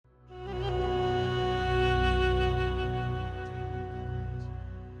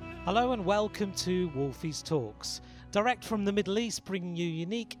Hello and welcome to Wolfi's Talks, direct from the Middle East, bringing you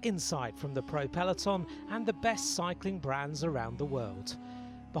unique insight from the pro peloton and the best cycling brands around the world.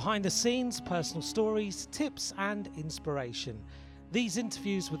 Behind the scenes, personal stories, tips and inspiration. These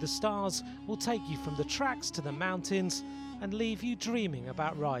interviews with the stars will take you from the tracks to the mountains and leave you dreaming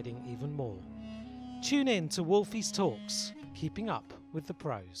about riding even more. Tune in to Wolfi's Talks, keeping up with the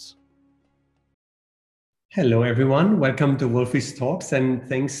pros. Hello, everyone. Welcome to Wolfi's Talks, and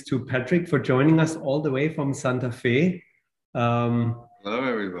thanks to Patrick for joining us all the way from Santa Fe. Hello,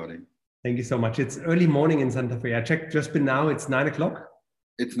 everybody. Thank you so much. It's early morning in Santa Fe. I checked just now, it's 9 o'clock.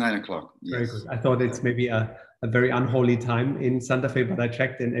 It's 9 o'clock. Yes. Very good. I thought it's maybe a very unholy time in Santa Fe, but I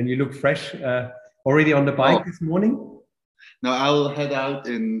checked and you look fresh. Already on the bike this morning? No, I'll head out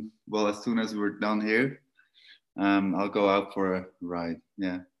as soon as we're done here. I'll go out for a ride.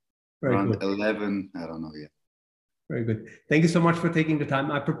 Yeah. Very around good. 11, I don't know yet. Very good. Thank you so much for taking the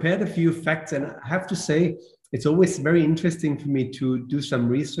time. I prepared a few facts, and I have to say, it's always very interesting for me to do some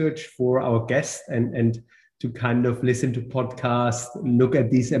research for our guests and to kind of listen to podcasts, look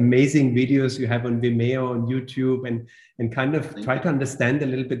at these amazing videos you have on Vimeo, on YouTube, and kind of try to understand a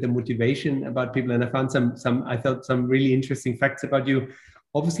little bit the motivation about people. And I found some really interesting facts about you.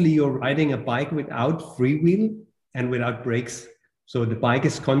 Obviously, you're riding a bike without freewheel and without brakes. So the bike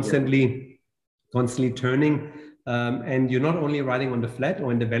is constantly turning, and you're not only riding on the flat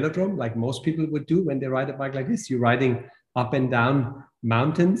or in the velodrome like most people would do when they ride a bike like this. You're riding up and down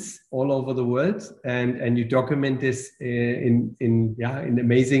mountains all over the world, and you document this in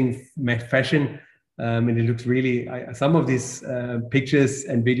amazing fashion. And it looks really. Some of these pictures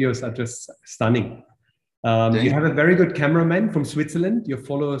and videos are just stunning. You have a very good cameraman from Switzerland. You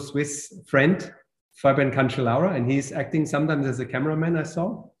follow a Swiss friend, Fabian Cancellara, and he's acting sometimes as a cameraman, I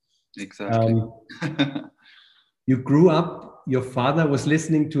saw. Exactly. You grew up, your father was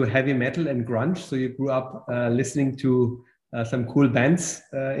listening to heavy metal and grunge, so you grew up listening to some cool bands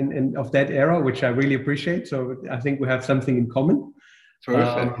of that era, which I really appreciate. So I think we have something in common.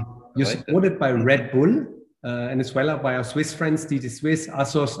 Perfect. You're supported by Red Bull and as well by our Swiss friends, DT Swiss,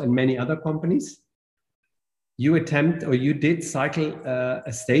 Asos, and many other companies. You did cycle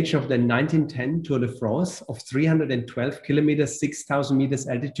a stage of the 1910 Tour de France of 312 kilometers, 6,000 meters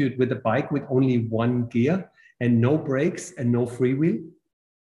altitude with a bike with only one gear and no brakes and no freewheel.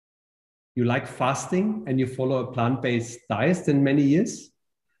 You like fasting and you follow a plant-based diet in many years.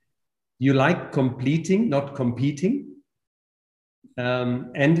 You like completing, not competing.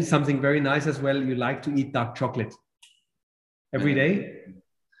 And something very nice as well, you like to eat dark chocolate. Every day?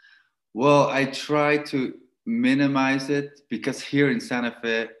 Well, I try to minimize it because here in Santa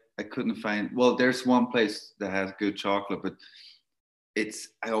Fe I couldn't find, there's one place that has good chocolate, but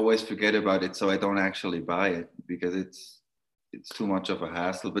I always forget about it, so I don't actually buy it because it's too much of a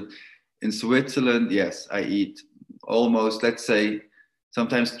hassle. But in Switzerland, yes, I eat almost, let's say,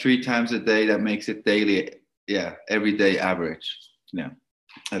 sometimes 3 times a day. That makes it daily, everyday average,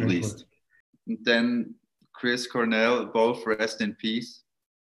 at least. And then Chris Cornell, both rest in peace,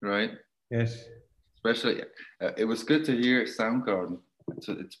 right? Yes. Especially, it was good to hear Soundgarden.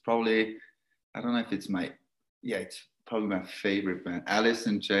 So it's probably, I don't know if it's it's probably my favorite band. Alice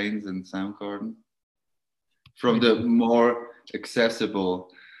in Chains and Soundgarden. From the more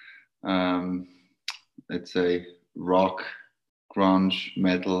accessible, let's say, rock, grunge,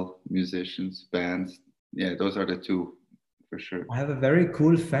 metal musicians, bands. Yeah, those are the 2 for sure. I have a very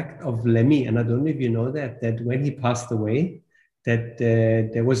cool fact of Lemmy, and I don't know if you know that when he passed away, that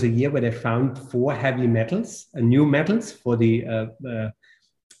there was a year where they found 4 heavy metals, new metals for the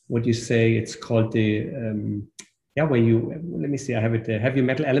what you say it's called the let me see, I have it, heavy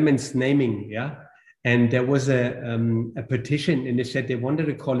metal elements naming, and there was a petition, and they said they wanted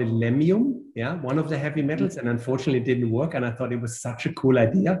to call it lemium, one of the heavy metals, and unfortunately it didn't work. And I thought it was such a cool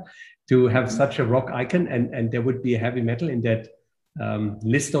idea to have such a rock icon, and there would be a heavy metal in that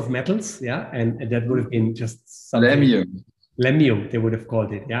list of metals, and that would have been just something. Lemium, they would have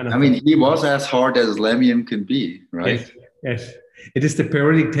called it. I mean, he was as hard as Lemium can be, right? Yes. It is the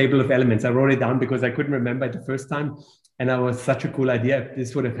periodic table of elements. I wrote it down because I couldn't remember it the first time. And it was such a cool idea. If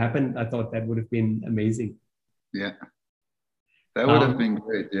this would have happened, I thought that would have been amazing. Yeah, that would have been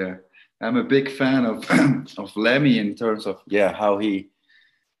great. Yeah, I'm a big fan of Lemmy in terms of, how he,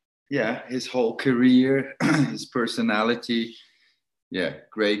 his whole career, his personality. Yeah,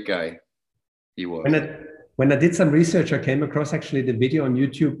 great guy. He was. When I did some research, I came across actually the video on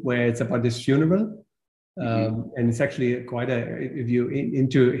YouTube where it's about his funeral. And it's actually quite if you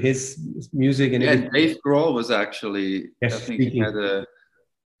into his music and Dave Grohl was actually, I think speaking. He had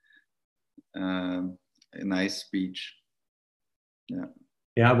a nice speech. Yeah.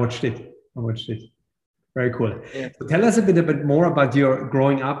 Yeah, I watched it. I watched it. Very cool. Yeah. So tell us a bit more about your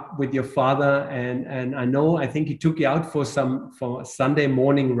growing up with your father. And I know, I think he took you out for Sunday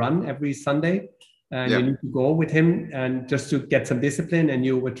morning run every Sunday, and you Yeah. need to go with him and just to get some discipline. And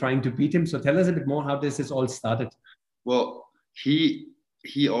you were trying to beat him. So tell us a bit more how this is all started. Well, he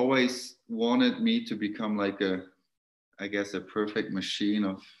always wanted me to become like I guess, a perfect machine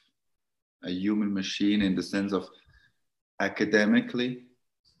of a human machine in the sense of academically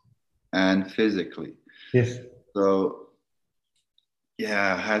and physically. Yes. So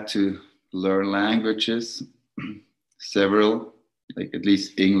yeah, I had to learn languages, several, like at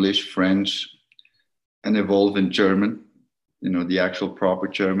least English, French, and evolve in German, the actual proper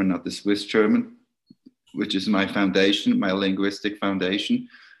German, not the Swiss German, which is my foundation, my linguistic foundation.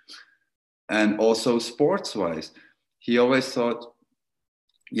 And also sports wise, he always thought,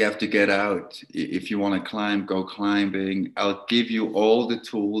 you have to get out. If you want to climb, go climbing. I'll give you all the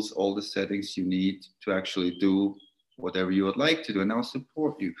tools, all the settings you need to actually do whatever you would like to do, and I'll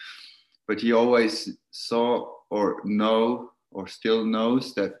support you. But he always saw or still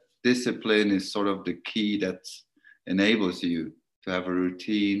knows that discipline is sort of the key that enables you to have a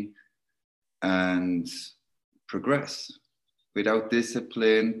routine and progress. Without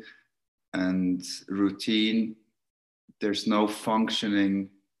discipline and routine, there's no functioning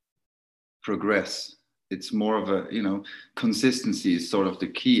progress. It's more of consistency is sort of the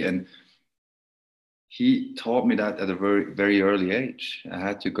key. And he taught me that at a very, very early age. I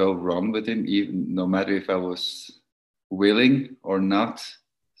had to go run with him, even no matter if I was willing or not.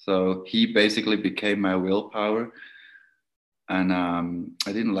 So he basically became my willpower. And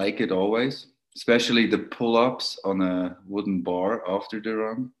I didn't like it always, especially the pull-ups on a wooden bar after the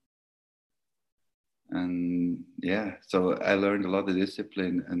run. And yeah, so I learned a lot of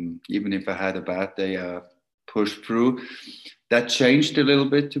discipline. And even if I had a bad day, I pushed through. That changed a little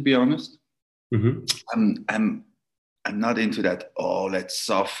bit, to be honest. Mm-hmm. I'm not into that. Oh, let's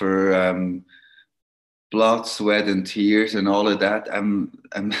suffer, blood, sweat, and tears, and all of that. I'm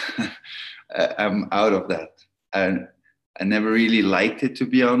I'm out of that, and I never really liked it, to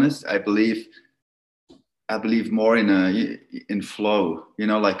be honest. I believe more in flow.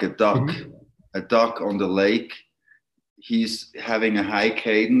 Like a duck, Mm-hmm. a duck on the lake. He's having a high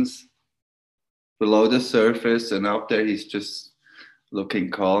cadence below the surface, and up there he's just looking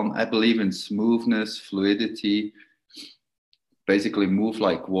calm. I believe in smoothness, fluidity, basically move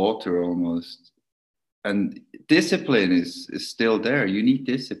like water almost. And discipline is still there. You need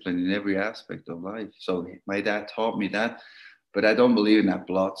discipline in every aspect of life. So my dad taught me that, but I don't believe in that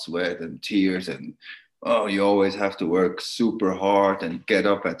blood, sweat, and tears and you always have to work super hard and get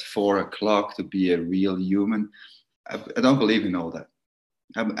up at 4 o'clock to be a real human. I don't believe in all that.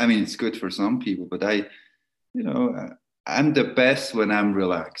 I mean, it's good for some people, but I'm the best when I'm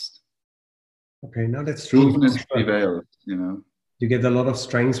relaxed. Okay, now that's true. Smoothness prevails, You get a lot of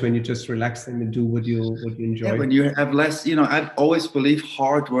strength when you just relax and do what you enjoy. Yeah, when you have less, I've always believed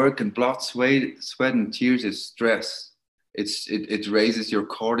hard work and blood, sweat and tears is stress. It raises your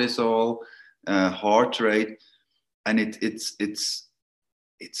cortisol, heart rate, and it's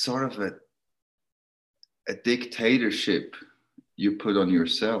sort of a dictatorship you put on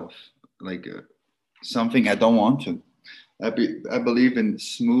yourself, like something I don't want to. I believe in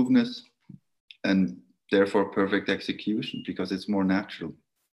smoothness and therefore perfect execution because it's more natural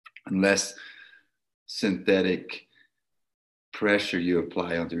and less synthetic pressure you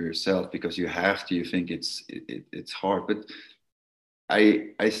apply onto yourself because you have to. You think it's hard, but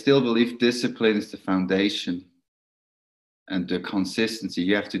I still believe discipline is the foundation. And the consistency,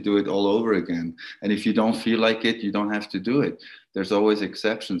 you have to do it all over again. And if you don't feel like it, you don't have to do it. There's always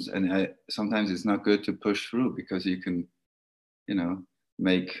exceptions. And sometimes it's not good to push through because you can,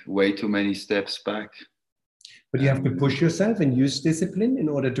 make way too many steps back. But you have to push yourself and use discipline in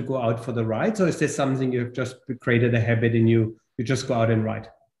order to go out for the rides? Or is this something you've just created a habit in you? You just go out and ride?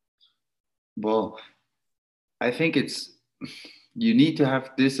 Well, I think you need to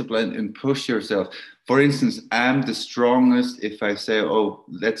have discipline and push yourself. For instance, I'm the strongest if I say, oh,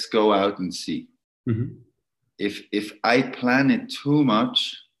 let's go out and see. Mm-hmm. If I plan it too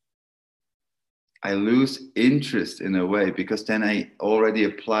much, I lose interest in a way because then I already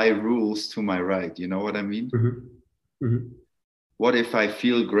apply rules to my ride. You know what I mean? Mm-hmm. Mm-hmm. What if I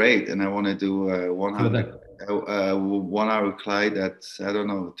feel great and I want to do a 1 hour climb at, I don't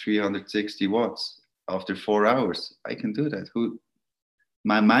know, 360 watts after 4 hours? I can do that.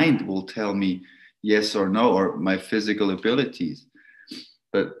 My mind will tell me yes or no, or my physical abilities.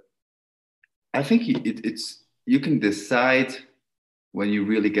 But I think you can decide when you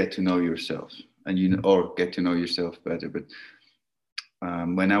really get to know yourself or get to know yourself better. But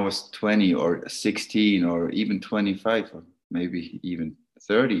when I was 20 or 16 or even 25 or maybe even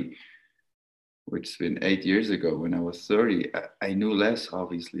 30, which has been 8 years ago. When I was 30, I knew less,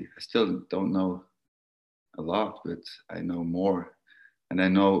 obviously. I still don't know a lot, but I know more. And I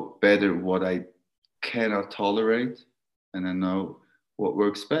know better what I cannot tolerate, and I know what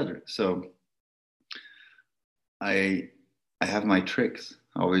works better. So I have my tricks.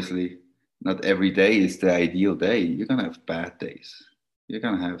 Obviously, not every day is the ideal day. You're gonna have bad days. You're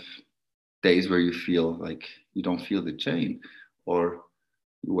gonna have days where you feel like you don't feel the chain, or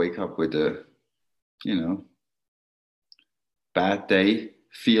you wake up with a, you know, bad day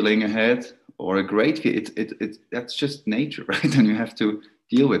feeling ahead, or a great feel. It's that's just nature, right? And you have to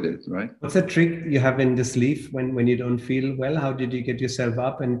deal with it, right? What's a trick you have in the sleeve when you don't feel well? How did you get yourself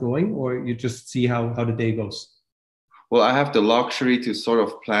up and going, or you just see how the day goes? Well, I have the luxury to sort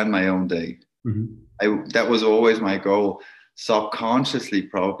of plan my own day. Mm-hmm. That was always my goal, subconsciously,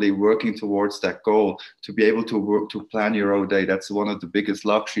 probably working towards that goal, to be able to work to plan your own day. That's one of the biggest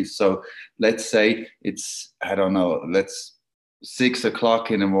luxuries. So let's say it's, I don't know, let's 6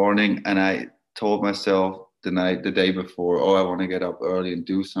 o'clock in the morning, and I told myself the day before, oh, I want to get up early and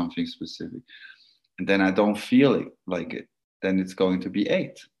do something specific, and then I don't feel it like it, then it's going to be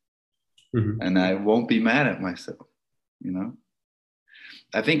 8. Mm-hmm. And I won't be mad at myself, you know.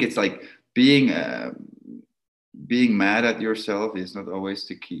 I think it's like being mad at yourself is not always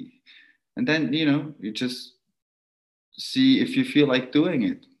the key. And then, you know, you just see if you feel like doing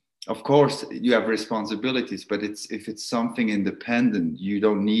it. Of course, you have responsibilities, but if it's something independent, you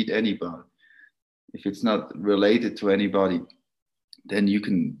don't need anybody. If it's not related to anybody, then you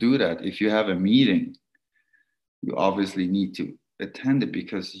can do that. If you have a meeting, you obviously need to attend it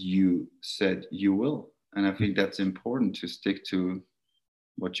because you said you will. And I think that's important, to stick to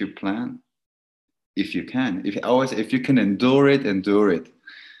what you plan. If you can, if you can endure it,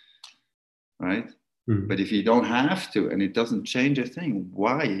 right? Mm-hmm. But if you don't have to, and it doesn't change a thing,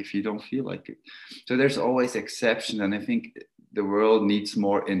 why, if you don't feel like it? So there's always exceptions. And I think the world needs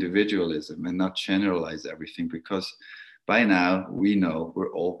more individualism and not generalize everything, because by now we know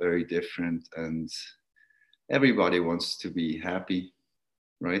we're all very different, and everybody wants to be happy,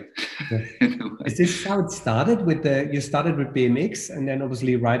 right? Yeah. Is this how it started with you started with BMX and then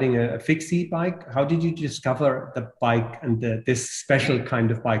obviously riding a fixed bike? How did you discover the bike and this special kind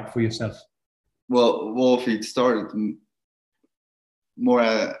of bike for yourself? Well, Wolfi, started more,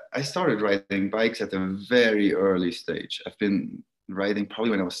 I started riding bikes at a very early stage. I've been riding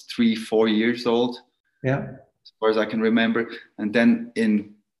probably when I was 3-4 years old. Yeah. As far as I can remember. And then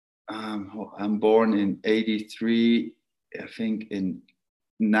I'm born in 83, I think in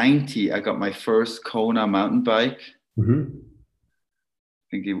 90, I got my first Kona mountain bike. Mm-hmm. I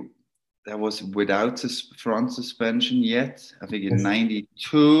think that was without front suspension yet. I think in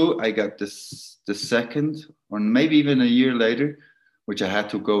 92, I got the second, or maybe even a year later, which I had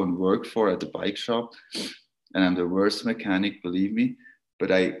to go and work for at the bike shop. And I'm the worst mechanic, believe me.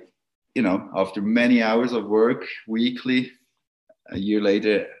 But after many hours of work weekly, a year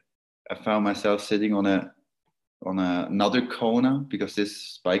later, I found myself sitting on another Kona, because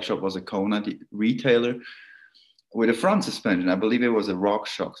this bike shop was a Kona retailer, with a front suspension. I believe it was a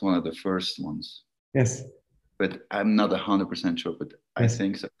RockShox, one of the first ones. Yes. But I'm not 100% sure, but Yes. I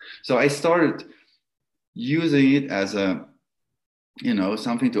think so. So I started using it as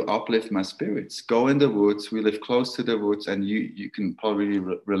something to uplift my spirits. Go in the woods. We live close to the woods, and you can probably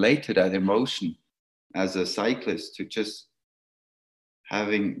relate to that emotion as a cyclist, to just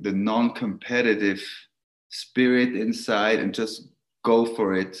having the non-competitive spirit inside and just go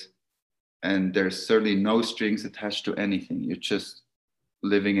for it. And there's certainly no strings attached to anything. You're just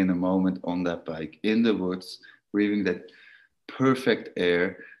living in a moment on that bike, in the woods, breathing that perfect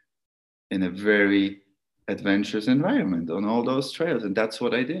air in a very adventurous environment on all those trails. And that's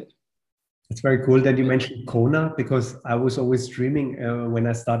what I did. It's very cool that you mentioned Kona, because I was always dreaming when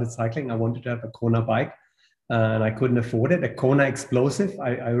I started cycling, I wanted to have a Kona bike. And I couldn't afford it. A Kona Explosive,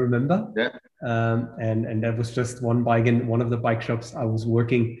 I remember. Yeah. And that was just one bike in one of the bike shops I was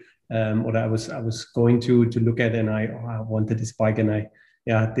working, or I was going to look at, and I wanted this bike, and I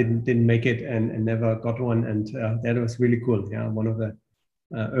didn't make it and never got one, and that was really cool. Yeah, one of the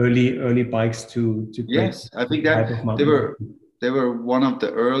early bikes to yes, I think that they were one of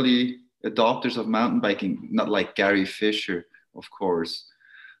the early adopters of mountain biking, not like Gary Fisher, of course,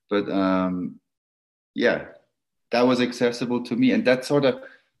 but yeah, that was accessible to me, and that sort of,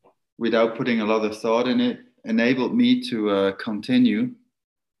 without putting a lot of thought in it, enabled me to continue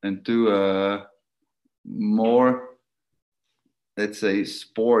and do more, let's say,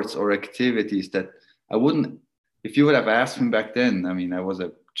 sports or activities that I wouldn't if you would have asked me back then, I mean, I was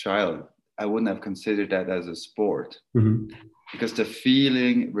a child, I wouldn't have considered that as a sport, because the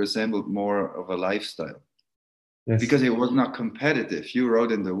feeling resembled more of a lifestyle. Yes. Because it was not competitive. You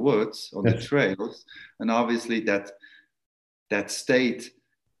rode in the woods on the trails, and obviously that state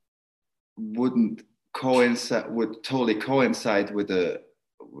would totally coincide with the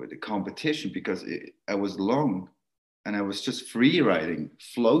competition, because I was alone and I was just free riding,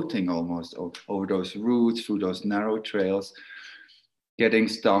 floating almost over those routes, through those narrow trails, getting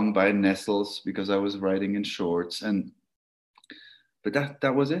stung by nettles because I was riding in shorts. But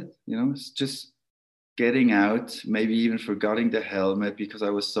that was it, you know. It's just getting out, maybe even forgetting the helmet because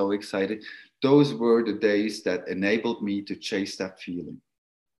I was so excited. Those were the days that enabled me to chase that feeling.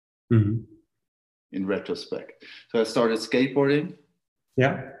 In retrospect. So I started skateboarding.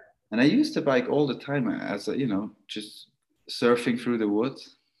 Yeah. And I used the bike all the time as a, you know, just surfing through the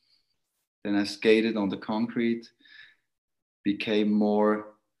woods. Then I skated on the concrete, became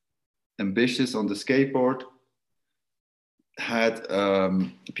more ambitious on the skateboard. Had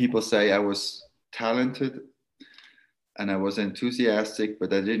people say I was talented and I was enthusiastic,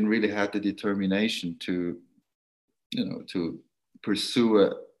 but I didn't really have the determination to, you know, to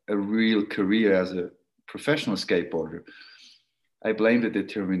pursue a real career as a professional skateboarder. I blame the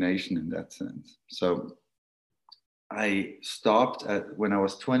determination in that sense. So I stopped when I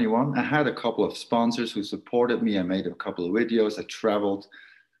was 21. I had a couple of sponsors who supported me. I made a couple of videos. I traveled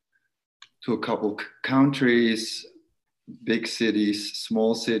to a couple countries, big cities,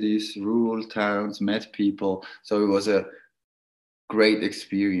 small cities, rural towns, met people. So it was a great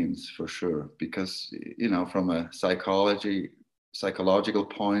experience for sure, because, you know, from a psychological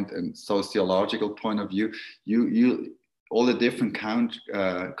point and sociological point of view, you all the different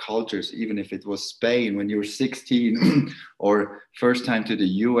cultures, even if it was Spain when you were 16 or first time to the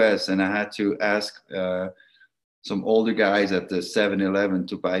US, and I had to ask some older guys at the 7-Eleven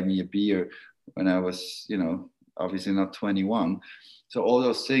to buy me a beer when I was, you know, obviously not 21. So all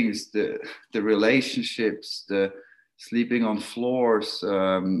those things, the relationships, the sleeping on floors,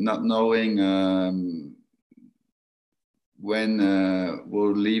 not knowing when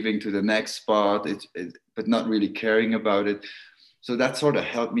we're leaving to the next spot, but not really caring about it. So that sort of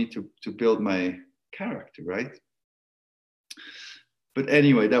helped me to build my character, right? But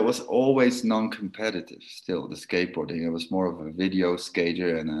anyway, that was always non-competitive still, the skateboarding. I was more of a video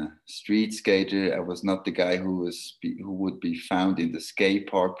skater and a street skater. I was not the guy who would be found in the skate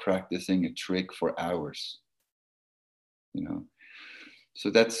park practicing a trick for hours, you know. So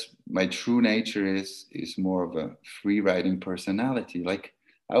that's my true nature is more of a free riding personality. Like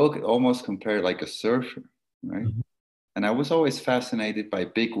I would almost compare like a surfer, right? And I was always fascinated by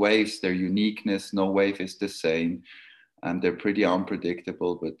big waves, their uniqueness. No wave is the same, and they're pretty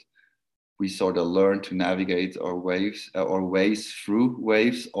unpredictable, but we sort of learn to navigate our waves or ways through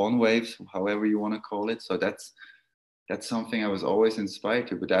waves, on waves, however you want to call it. So that's something I was always inspired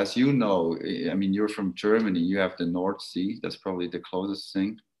to. But as you know, I mean, you're from Germany, you have the North Sea. That's probably the closest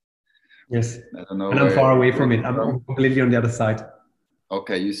thing. Yes. I don't know. And I'm far away from it. I'm completely on the other side.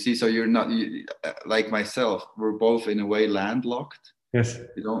 Okay, you see, so you're not like myself. We're both in a way landlocked. Yes.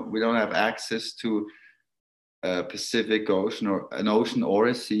 We don't have access to a Pacific Ocean or an ocean or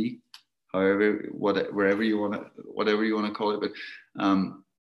a sea, however, whatever you want to call it. But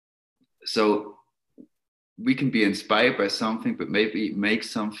so we can be inspired by something, but maybe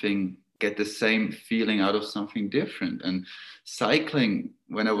get the same feeling out of something different. And cycling,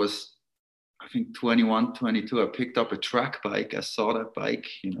 when I was, I think 21, 22, I picked up a track bike. I saw that bike,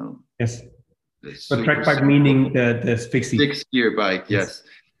 you know. Yes. But track bike meaning the fixie. 6-gear bike, yes.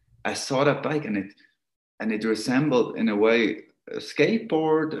 I saw that bike and it resembled in a way a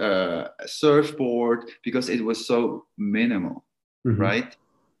skateboard, a surfboard, because it was so minimal, right?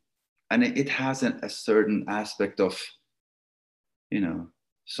 And it has a certain aspect of, you know,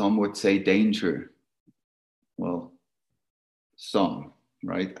 some would say danger. Well, some,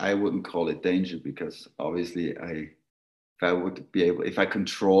 right? I wouldn't call it danger because obviously if I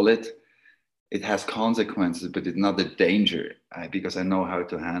control it, it has consequences, but it's not a danger because I know how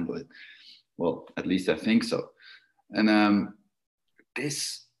to handle it. Well, at least I think so. And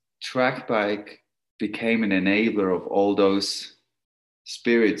this track bike became an enabler of all those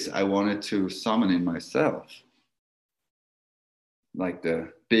spirits I wanted to summon in myself. Like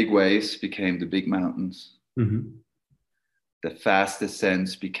the big waves became the big mountains. The fast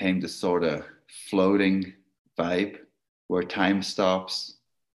descents became the sort of floating vibe where time stops.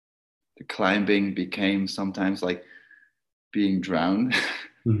 The climbing became sometimes like being drowned.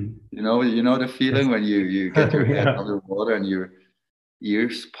 You know the feeling when you get your head underwater and your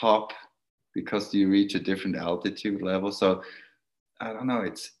ears pop because you reach a different altitude level. So I don't know,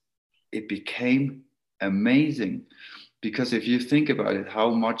 it became amazing, because if you think about it,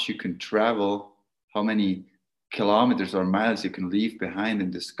 how much you can travel, how many kilometers or miles you can leave behind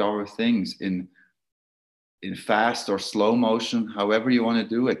and discover things in fast or slow motion, however you want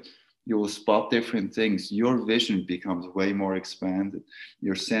to do it. You will spot different things. Your vision becomes way more expanded.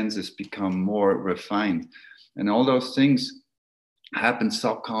 Your senses become more refined. And all those things happen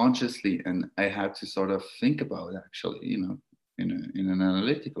subconsciously. And I had to sort of think about, actually, you know, in an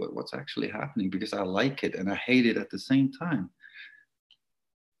analytical, what's actually happening, because I like it and I hate it at the same time.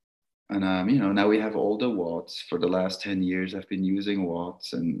 And, you know, now we have all the watts. For the last 10 years, I've been using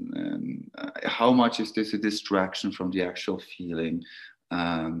watts. And how much is this a distraction from the actual feeling?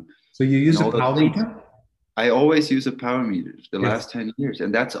 So you use a power meter? I always use a power meter the last 10 years.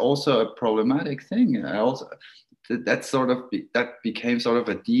 And that's also a problematic thing. That became sort of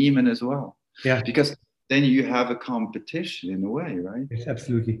a demon as well. Yeah. Because then you have a competition in a way, right? Yes,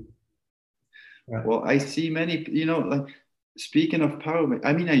 absolutely. Yeah. Well, I see many, you know, like, speaking of power,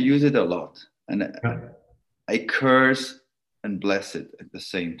 I mean, I use it a lot, and I curse and bless it at the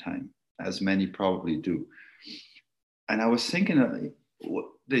same time, as many probably do. And I was thinking,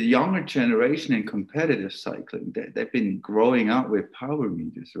 the younger generation in competitive cycling, they've been growing up with power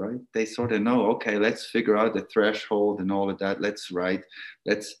meters, right? They sort of know, okay, let's figure out the threshold and all of that. Let's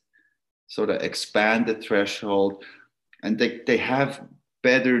sort of expand the threshold, and they have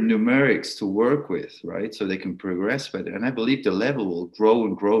better numerics to work with, right? So they can progress better. And I believe the level will grow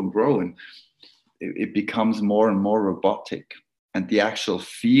and grow and grow, and it becomes more and more robotic. And the actual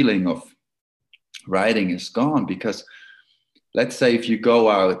feeling of riding is gone, because let's say if you go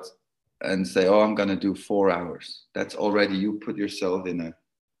out and say, oh, I'm going to do 4 hours, that's already, you put yourself on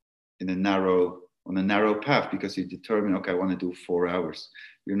a narrow path, because you determine, okay, I want to do 4 hours.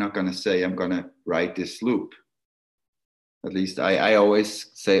 You're not going to say, I'm going to ride this loop. At least I always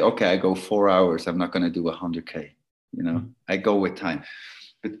say, okay, I go 4 hours. I'm not going to do 100K. You know, I go with time.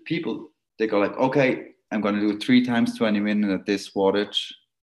 But people, they go like, okay, I'm going to do 3 times 20 minutes at this wattage.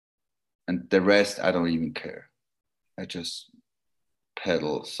 And the rest, I don't even care. I just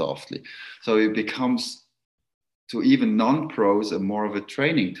pedal softly. So it becomes, to even non-pros, more of a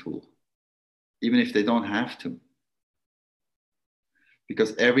training tool, even if they don't have to.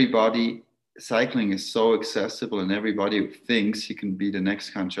 Because cycling is so accessible, and everybody thinks he can be the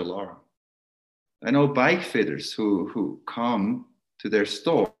next Cancellara. I know bike fitters who come to their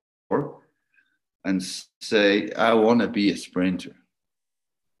store and say, I want to be a sprinter.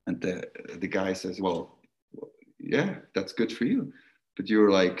 And the guy says, well, yeah, that's good for you. But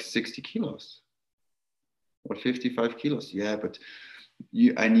you're like 60 kilos or 55 kilos. Yeah, but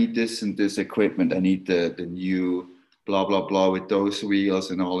I need this and this equipment. I need the new blah, blah, blah with those wheels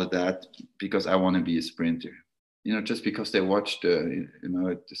and all of that, because I want to be a sprinter. You know, just because they watched the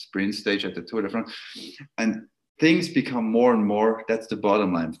sprint stage at the Tour de France. And things become more and more, that's the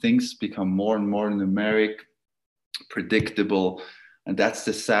bottom line. Things become more and more numeric, predictable. And that's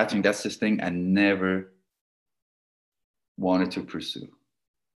the sad thing. That's the thing I never wanted to pursue.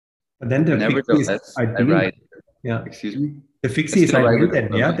 But then nevertheless, I ride. Yeah. Excuse me? The fixie is ideal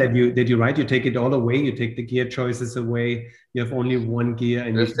then, yeah, that you ride, you take it all away, you take the gear choices away, you have only one gear.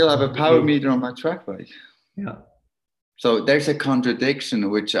 And I still have a power meter on my track bike. Yeah. So there's a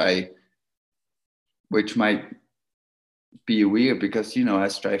contradiction which might be weird, because, you know, I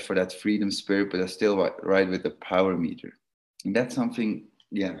strive for that freedom spirit, but I still ride with a power meter. And that's something,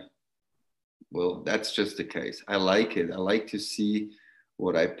 yeah, well, that's just the case. I like it. I like to see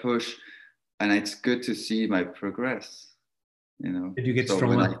what I push, and it's good to see my progress. You know, did you get so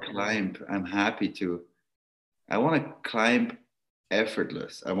stronger? When I climb, I'm happy to. I want to climb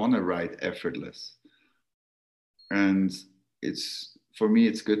effortless. I want to ride effortless, and for me,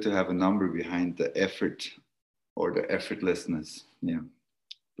 it's good to have a number behind the effort or the effortlessness. Yeah,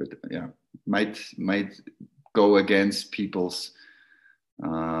 but yeah, might go against people's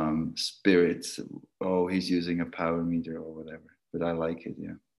spirits. Oh, he's using a power meter or whatever. But I like it.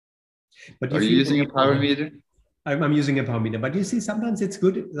 Yeah. But are you using a power meter? I'm using a power meter, but you see, sometimes it's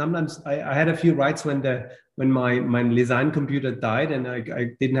good. Sometimes I had a few rides when my design computer died, and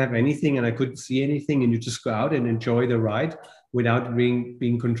I didn't have anything and I couldn't see anything, and you just go out and enjoy the ride without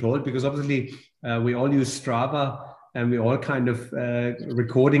being controlled, because obviously we all use Strava, and we all kind of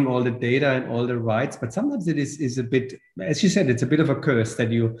recording all the data and all the rides. But sometimes it is a bit, as you said, it's a bit of a curse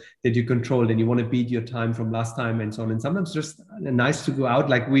that you controlled, and you want to beat your time from last time and so on. And sometimes just nice to go out.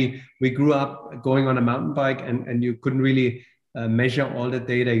 Like we grew up going on a mountain bike, and you couldn't really measure all the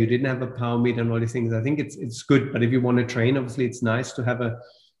data. You didn't have a power meter and all these things. I think it's good. But if you want to train, obviously it's nice to have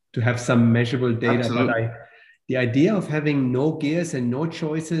to have some measurable data. Absolutely. But the idea of having no gears and no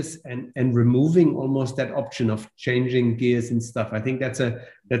choices and removing almost that option of changing gears and stuff, I think that's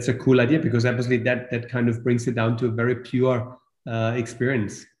a cool idea, because obviously that kind of brings it down to a very pure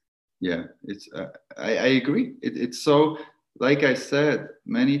experience. Yeah, it's I agree. It's so, like I said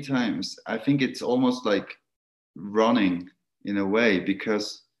many times, I think it's almost like running in a way,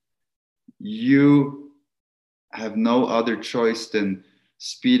 because you have no other choice than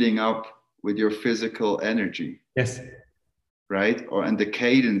speeding up with your physical energy. Yes. Right? And the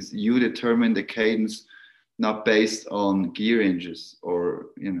cadence, you determine the cadence not based on gear inches or,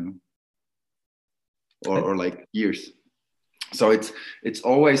 or like years. So it's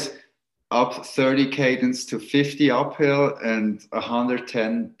always up 30 cadence to 50 uphill and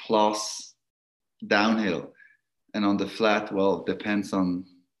 110 plus downhill. And on the flat, well, depends on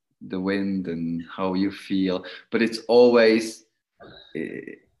the wind and how you feel, but it's always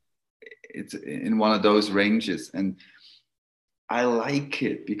it's in one of those ranges. And I like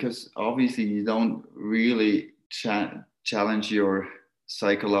it because obviously you don't really challenge your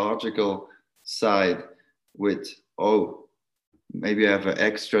psychological side with, oh, maybe I have an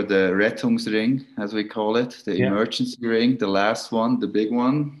extra, the Rettungsring, as we call it, the emergency ring, the last one, the big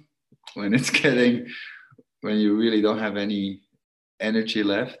one, when you really don't have any energy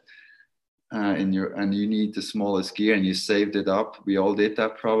left and you need the smallest gear and you saved it up. We all did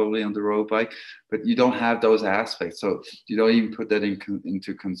that probably on the road bike, but you don't have those aspects. So you don't even put that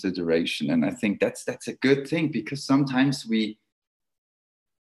into consideration. And I think that's a good thing, because sometimes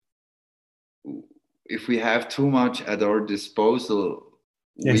if we have too much at our disposal,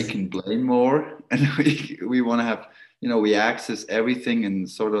 we can blame more, and we want to have, we access everything and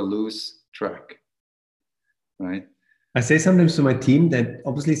sort of lose track, right? I say sometimes to my team that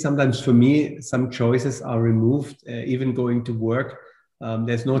obviously sometimes for me, some choices are removed, even going to work.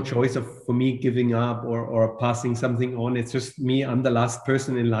 There's no choice for me giving up or passing something on. It's just me, I'm the last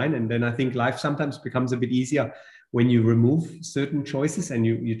person in line. And then I think life sometimes becomes a bit easier when you remove certain choices and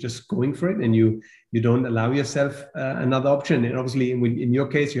you're just going for it, and you don't allow yourself another option. And obviously in your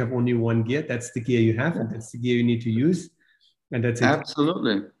case, you have only one gear. That's the gear you have, and that's the gear you need to use. And that's it.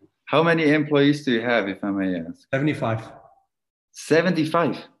 Absolutely. How many employees do you have, if I may ask? 75.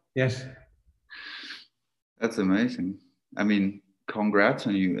 75? Yes. That's amazing. I mean, congrats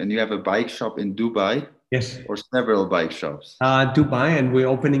on you. And you have a bike shop in Dubai? Yes. Or several bike shops? Dubai, and we're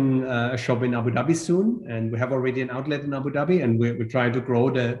opening a shop in Abu Dhabi soon. And we have already an outlet in Abu Dhabi, and we're trying to grow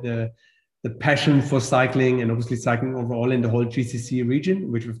the passion for cycling, and obviously cycling overall in the whole GCC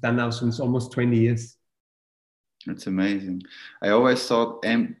region, which we've done now since almost 20 years. That's amazing. I always thought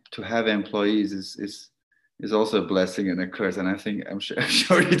to have employees is also a blessing and a curse. And I'm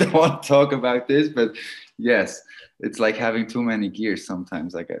sure you don't want to talk about this, but yes, it's like having too many gears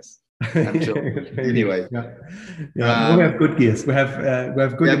sometimes, I guess. I'm joking. Anyway, we have good gears. We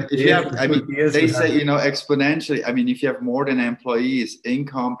have good. If you have, gears, they say exponentially. I mean, if you have more than employees,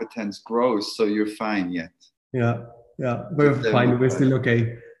 incompetence grows, so you're fine yet. Yeah, we're fine. We're still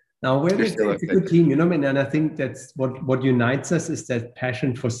okay. Now, it's a good team, and I think that's what unites us is that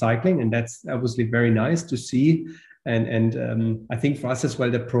passion for cycling, and that's obviously very nice to see. And I think for us as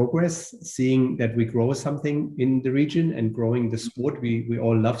well, the progress, seeing that we grow something in the region and growing the sport we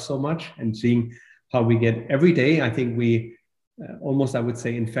all love so much, and seeing how we get every day. I think we almost, I would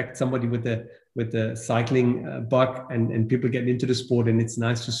say, infect somebody with the cycling bug, and people get into the sport, and it's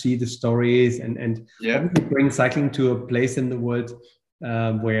nice to see the stories and bring cycling to a place in the world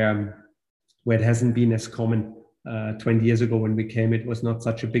where it hasn't been as common. 20 years ago when we came, it was not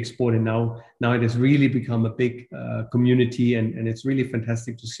such a big sport, and now it has really become a big community, and it's really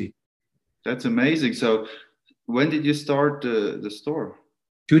fantastic to see. That's amazing. So when did you start the store?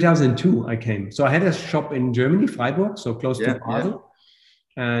 2002 I came. So I had a shop in Germany, Freiburg, so close to Basel.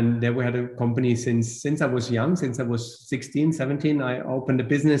 And there we had a company since I was young, since I was 16, 17. I opened a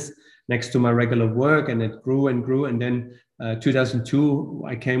business next to my regular work, and it grew and grew. And then 2002,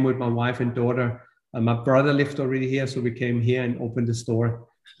 I came with my wife and daughter. My brother lived already here, so we came here and opened the store.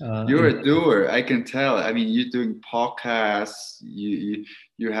 You're a doer, I can tell. I mean, you're doing podcasts.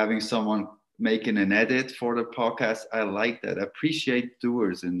 You're having someone making an edit for the podcast. I like that. I appreciate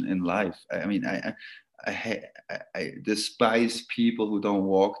doers in life. I mean, I despise people who don't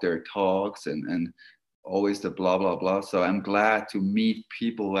walk their talks and always the blah blah blah. So I'm glad to meet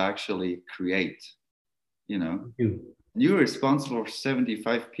people who actually create. You're responsible for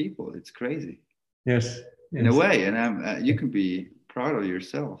 75 people. It's crazy. Yes. In a way, and you can be proud of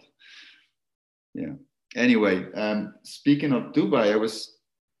yourself. Yeah. Anyway, speaking of Dubai, I was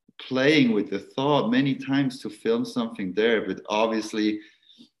playing with the thought many times to film something there, but obviously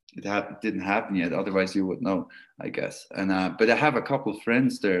didn't happen yet. Otherwise, you would know, I guess. And but I have a couple of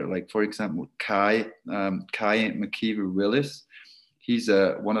friends there. Like for example, Kai McKeever Willis. He's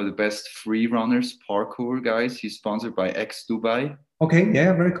one of the best free runners, parkour guys. He's sponsored by X Dubai. Okay,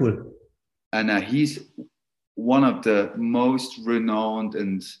 yeah, very cool. And he's one of the most renowned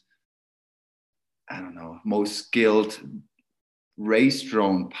and, I don't know, most skilled race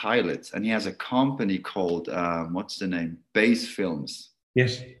drone pilots. And he has a company called, what's the name? Base Films.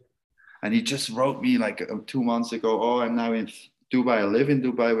 Yes. And he just wrote me like 2 months ago, oh, I'm now in Dubai. I live in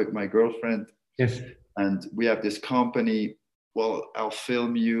Dubai with my girlfriend. Yes. And we have this company. Well, I'll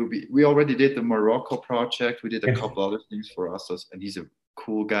film you. We already did the Morocco project. We did a couple other things for us. And he's a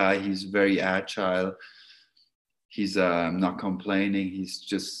cool guy. He's very agile. He's not complaining. He's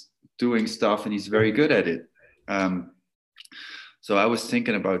just doing stuff and he's very good at it. So I was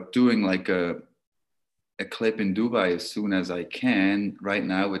thinking about doing like a clip in Dubai as soon as I can right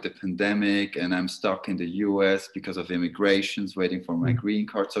now with the pandemic, and I'm stuck in the US because of immigrations, waiting for my green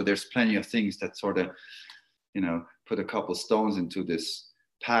card. So there's plenty of things that sort of, put a couple stones into this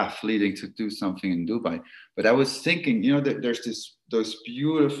path leading to do something in Dubai. But I was thinking, that there's those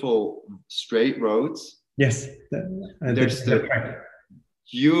beautiful straight roads. Yes. There's the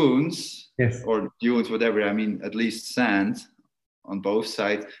dunes, or dunes, whatever. I mean, at least sand on both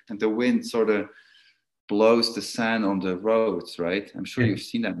sides, and the wind sort of blows the sand on the roads, right? I'm sure you've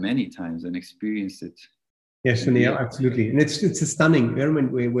seen that many times and experienced it. Yes, yeah, absolutely. And it's a stunning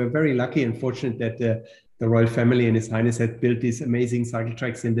environment. We're very lucky and fortunate that the royal family and His Highness had built these amazing cycle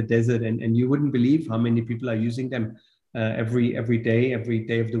tracks in the desert, and you wouldn't believe how many people are using them every day of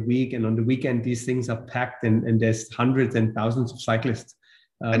the week. And on the weekend, these things are packed, and there's hundreds and thousands of cyclists.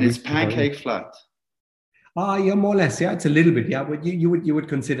 And it's pancake flat. Yeah, more or less. Yeah, it's a little bit. Yeah, but you would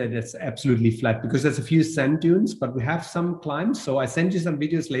consider that's absolutely flat because there's a few sand dunes, but we have some climbs. So I send you some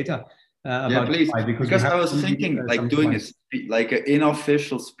videos later. Yeah, please. Because I was thinking like doing like an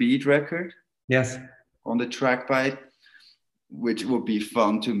unofficial speed record. Yes. On the track bike, which would be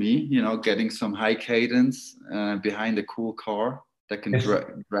fun to me, getting some high cadence behind a cool car that can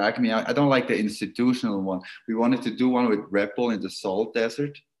drag me out. I don't like the institutional one. We wanted to do one with Red Bull in the salt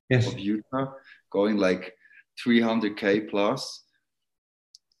desert of Utah, going like 300K plus.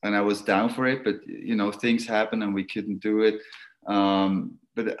 And I was down for it, but things happened and we couldn't do it.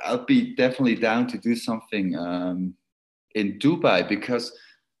 But I'll be definitely down to do something in Dubai because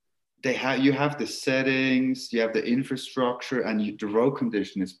you have the settings, you have the infrastructure, and the road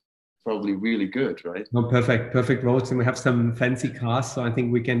condition is probably really good, right? No, perfect roads, and we have some fancy cars, so I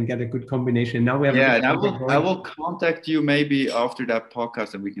think we can get a good combination. Now we have and I will contact you maybe after that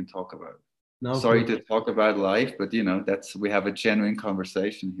podcast, and we can talk about it. No, sorry to talk about life, but we have a genuine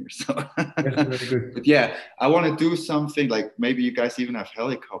conversation here. So, very good. But yeah, I want to do something like maybe you guys even have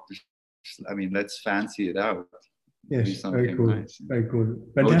helicopters. I mean, let's fancy it out. Yes, very cool. Nice. Very cool.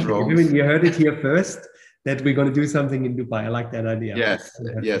 Fantastic. You heard it here first that we're going to do something in Dubai. I like that idea.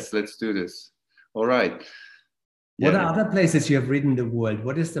 Yes, let's do this. All right. What are other places you have ridden the world?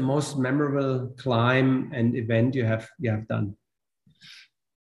 What is the most memorable climb and event you have done?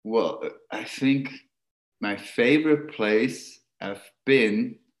 Well, I think my favorite place I've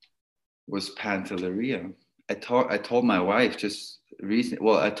been was Pantelleria. I told my wife just recently,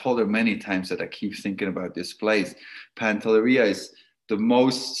 well, I told her many times that I keep thinking about this place. Pantelleria is the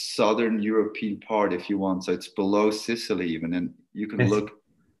most southern European part, if you want. So it's below Sicily even. And you can look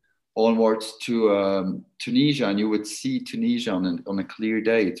onwards to Tunisia, and you would see Tunisia on a clear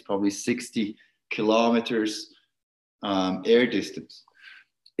day. It's probably 60 kilometers air distance.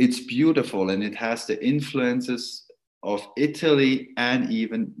 It's beautiful, and it has the influences of Italy and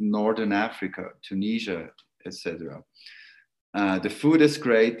even Northern Africa, Tunisia, etc. The food is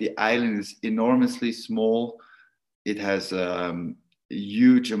great. The island is enormously small. It has a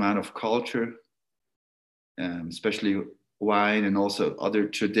huge amount of culture, especially wine and also other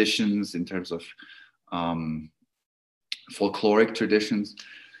traditions in terms of folkloric traditions.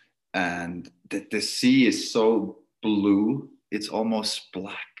 And the sea is so blue. It's almost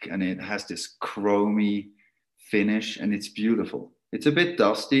black, and it has this chromy finish, and it's beautiful. It's a bit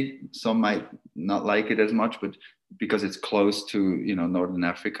dusty. Some might not like it as much, but because it's close to Northern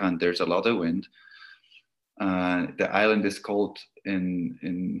Africa and there's a lot of wind. The island is called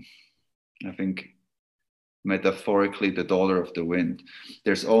in I think metaphorically the daughter of the wind.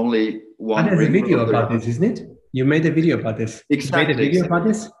 There's only one. There's a video about this, isn't it? You made a video about this. Exactly. You made a video about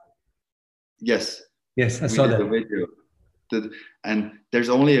this? Yes. Yes, I saw that. The video. And there's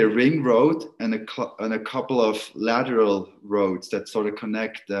only a ring road and a couple of lateral roads that sort of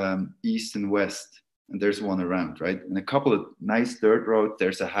connect east and west. and there's one around, right? And a couple of nice dirt roads.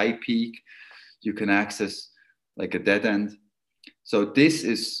 There's a high peak. You can access like a dead end. So this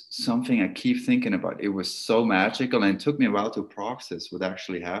is something I keep thinking about. It was so magical, and it took me a while to process what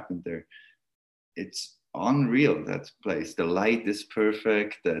actually happened there. It's unreal, that place. The light is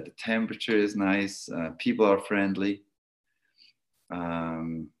perfect. The temperature is nice. People are friendly.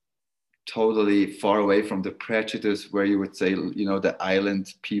 Totally far away from the prejudice where you would say, you know, the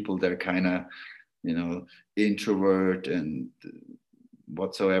island people, they're kind of, you know, introvert and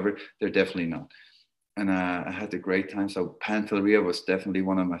whatsoever. They're definitely not. And I had a great time. So Pantelleria was definitely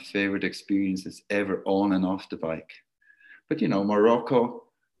one of my favorite experiences ever, on and off the bike. But, you know, Morocco,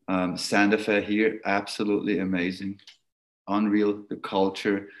 Santa Fe here, absolutely amazing. Unreal, the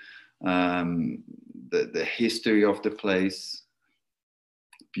culture, the history of the place,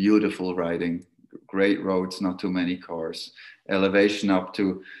 beautiful riding, great roads, not too many cars. Elevation up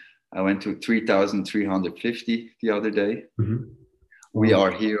to, I went to 3,350 the other day. Mm-hmm. We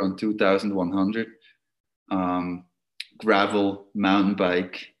are here on 2,100. Gravel, mountain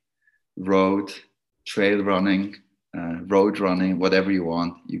bike, road, trail running, road running, whatever you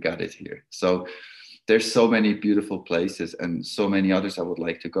want, you got it here. So there's so many beautiful places, and so many others I would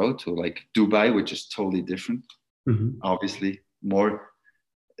like to go to, like Dubai, which is totally different. Mm-hmm. Obviously, more,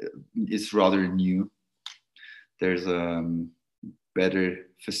 it's rather new. There's better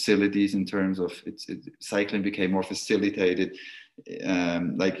facilities in terms of cycling became more facilitated.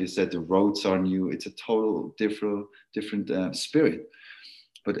 Like you said, the roads are new. It's a total different spirit.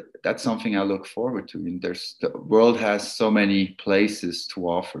 But that's something I look forward to. I mean, the world has so many places to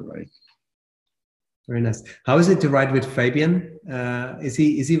offer, right? Very nice. How is it to ride with Fabian? Is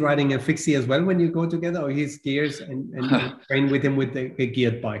he riding a fixie as well when you go together, or he's gears and train with him with a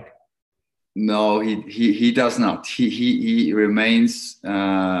geared bike? No, he does not. He remains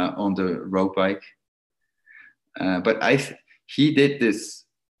on the road bike. But he did this.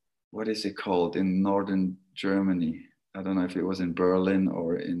 What is it called in northern Germany? I don't know if it was in Berlin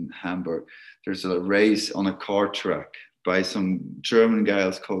or in Hamburg. There's a race on a car track by some German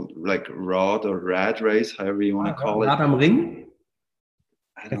guys called like Rad or Rad race, however you want to call it. Rad am Ring?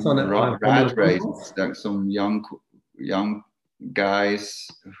 I don't know. Rad race. Like some young guys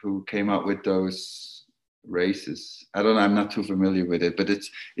who came up with those races. I don't know. I'm not too familiar with it, but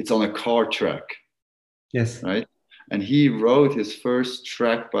it's on a car track. Yes. Right. And he rode his first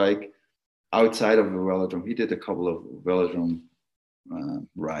track bike outside of a velodrome. He did a couple of velodrome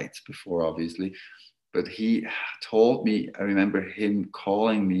rides before, obviously. But he told me, I remember him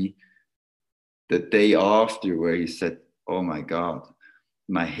calling me the day after, where he said, oh my God,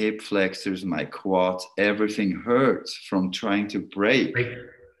 my hip flexors, my quads, everything hurts from trying to brake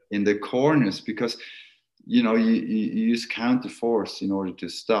in the corners, because, you know, you use counter force in order to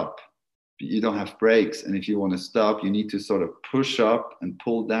stop. You don't have brakes. And if you want to stop, you need to sort of push up and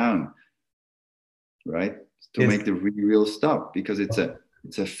pull down, right? To make the rear wheel stop, because it's a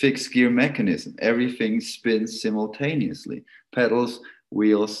fixed gear mechanism. Everything spins simultaneously: pedals,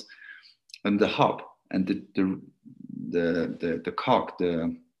 wheels, and the hub, and the cock,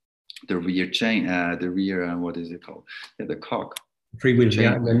 the rear chain, the rear, what is it called? Yeah, the cock.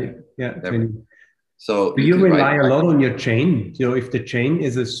 Freewheel, yeah. So you rely a lot on your chain. You know, if the chain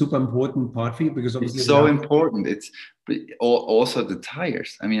is a super important part for you, because obviously it's so important. It's also the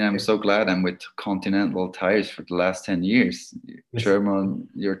tires. I mean, I'm so glad I'm with Continental tires for the last 10 years. Yes.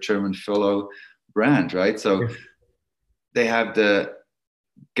 Your German fellow brand, right? So they have the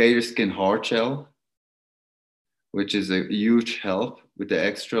Gator Skin hard shell, which is a huge help with the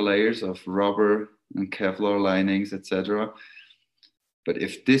extra layers of rubber and Kevlar linings, etc. But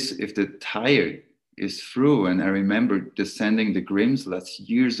if the tire is through, and I remember descending the Grimslets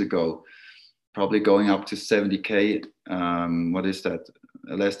years ago, probably going up to 70k, what is that,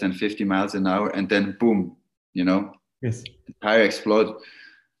 less than 50 miles an hour, and then boom, you know, the tire exploded,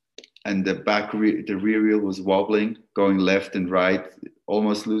 and the rear wheel was wobbling, going left and right,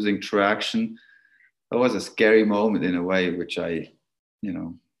 almost losing traction. That was a scary moment in a way, which I, you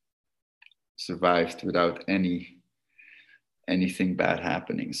know, survived without anything bad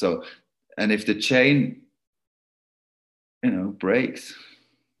happening. So, and if the chain, you know, breaks,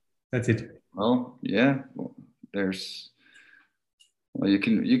 that's it. Well, yeah, you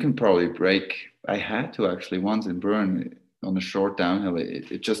can probably brake. I had to actually once in Bern on a short downhill.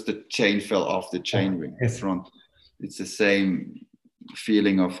 It just, the chain fell off the chain ring front. It's the same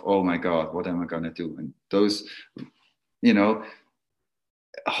feeling of, oh my God, what am I gonna do? And those, you know,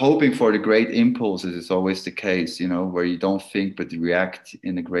 hoping for the great impulses is always the case, you know, where you don't think but react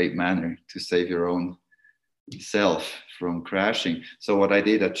in a great manner to save your own self from crashing. So what I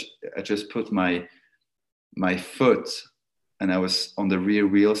did, I just put my my foot, and I was on the rear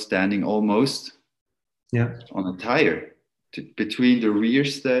wheel standing almost on a tire between the rear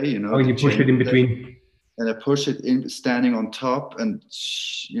stay, you know, Oh, the you push chain it in stay, between. and I push it in standing on top, and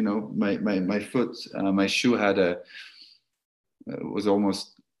you know, my foot, my shoe had was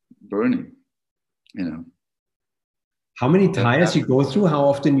almost burning, you know. How many That tires you happened. go through? How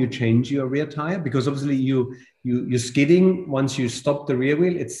often you change your rear tire? Because obviously you're skidding once you stop the rear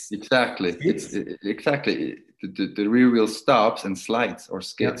wheel. Exactly. Skids. Exactly the rear wheel stops and slides or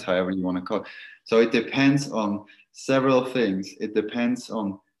skids, Yeah. however you want to call it. So it depends on several things. It depends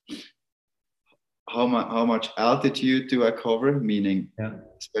on how much altitude do I cover, meaning Yeah.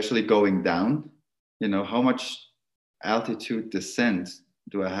 especially going down. You know, how much altitude descent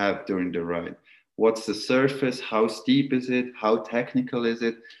do I have during the ride? What's the surface? How steep is it? How technical is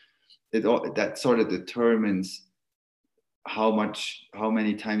it? That sort of determines how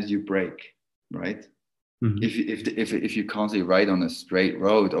many times you brake, right? Mm-hmm. If you constantly ride on a straight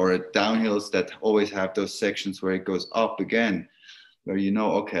road or at downhills that always have those sections where it goes up again, where you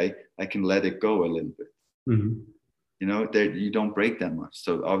know, okay, I can let it go a little bit. Mm-hmm. You know, there you don't brake that much,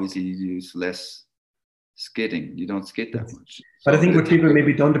 so obviously you use less skidding. You don't skid that Yes. much. But I So think the what people tire,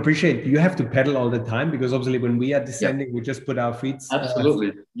 maybe don't appreciate, you have to pedal all the time because obviously when we are yeah, descending, we just put our feet absolutely.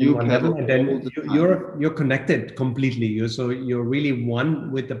 in You one level, pedal and all then the time. you're connected completely. You're really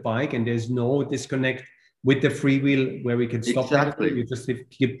one with the bike, and there's no disconnect with the free wheel where we can stop next to it. Exactly. You just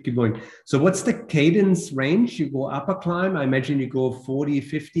keep going. So what's the cadence range? You go upper climb, I imagine you go 40,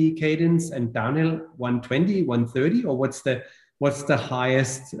 50 cadence, and downhill 120, 130, or what's the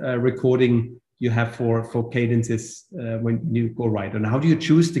highest recording you have for cadences when you go right? And how do you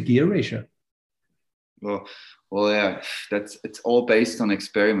choose the gear ratio? Well, yeah, it's all based on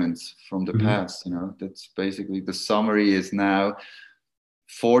experiments from the Mm-hmm. past. You know, that's basically the summary is now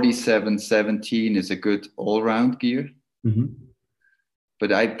 47-17 is a good all-round gear. Mm-hmm.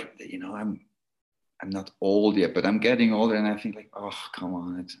 But I'm not old yet, but I'm getting older, and I think like, oh, come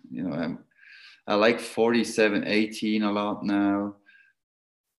on, I like 47-18 a lot now,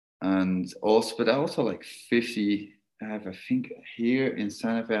 but I also like 50. I think here in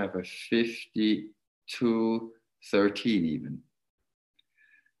Santa Fe I have a 52-13 even.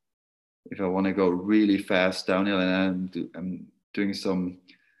 If I want to go really fast downhill, and I'm doing some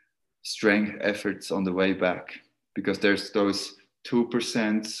strength efforts on the way back, because there's those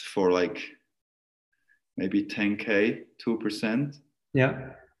 2% for like maybe 10K, 2%. Yeah.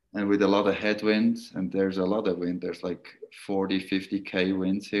 And with a lot of headwinds, and there's a lot of wind, there's like 40, 50K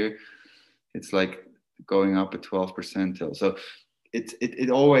winds here. It's like going up at 12% hill. So it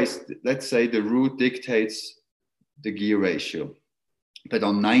always, let's say the route dictates the gear ratio. But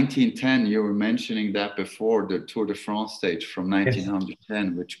on 1910, you were mentioning that before, the Tour de France stage from Yes.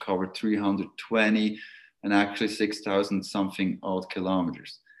 1910, which covered 320 and actually 6,000 something odd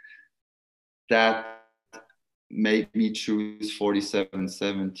kilometers. That made me choose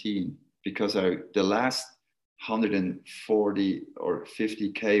 47-17 because the last 140 or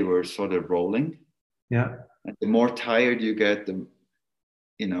 50K were sort of rolling. Yeah. And the more tired you get,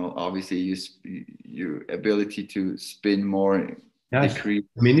 obviously your ability to spin more decrease.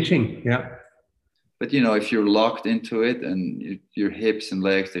 Diminishing. Yeah. But if you're locked into it, and your hips and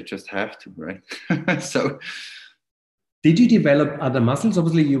legs, they just have to, right? So did you develop other muscles?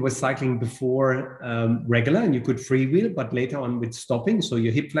 Obviously, you were cycling before regular, and you could freewheel, but later on with stopping. So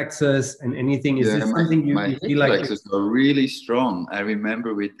your hip flexors and anything, is this something my you hip feel like? flexors are really strong. I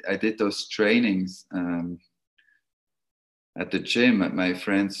remember I did those trainings at the gym, at my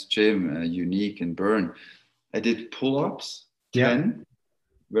friend's gym, Unique in Bern. I did pull-ups, 10,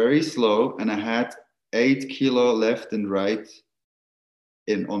 very slow, and I had 8 kilo left and right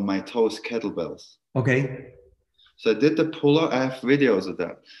on my toes, kettlebells. Okay. So I did the pull-up. I have videos of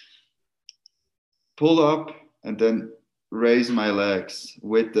that. Pull up and then raise my legs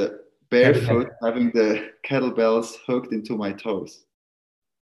with the barefoot, having the kettlebells hooked into my toes.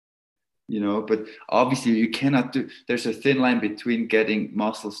 But obviously you cannot there's a thin line between getting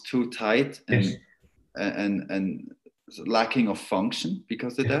muscles too tight and lacking of function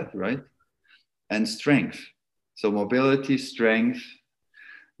because of that, right? And strength. So mobility, strength,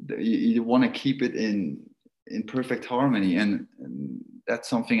 you want to keep it in perfect harmony, and that's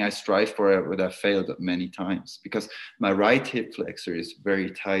something I strive for, but I failed many times because my right hip flexor is very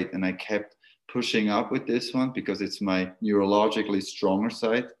tight, and I kept pushing up with this one because it's my neurologically stronger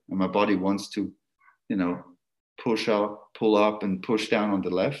side, and my body wants to push up, pull up, and push down on the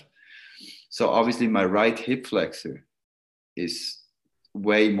left. So obviously my right hip flexor is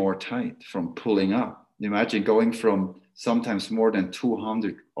way more tight from pulling up. Imagine going from sometimes more than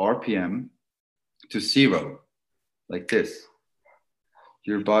 200 RPM to zero, like this.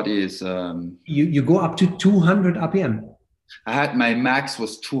 Your body is... You go up to 200 RPM. My max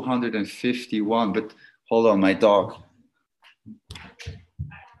was 251, but hold on, my dog.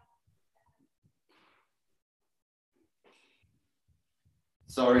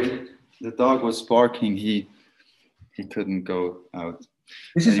 Sorry, the dog was barking. He couldn't go out.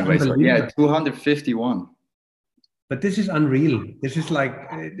 This is anyway, so yeah, 251. But this is unreal. This is like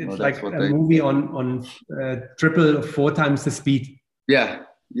it's like a movie on triple, 4 times the speed. Yeah.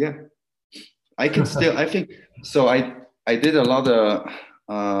 I can still. I think so. I did a lot of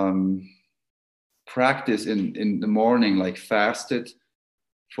practice in the morning, like fasted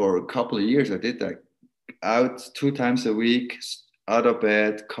for a couple of years. I did that out 2 times a week, out of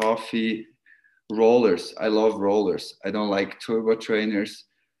bed, coffee, rollers. I love rollers. I don't like turbo trainers.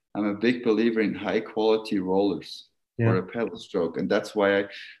 I'm a big believer in high quality rollers for a pedal stroke. And that's why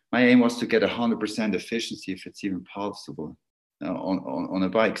my aim was to get 100% efficiency, if it's even possible, on a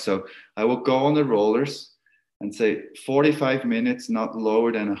bike. So I will go on the rollers and say 45 minutes, not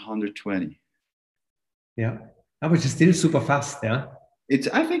lower than 120. Yeah, which is still super fast. Yeah,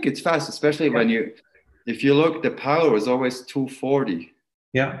 I think it's fast, especially when if you look, the power was always 240.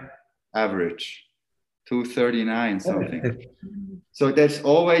 Yeah, average 239 something. So there's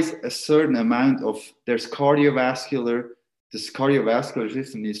always a certain amount of this cardiovascular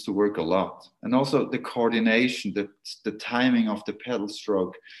system needs to work a lot, and also the coordination, the timing of the pedal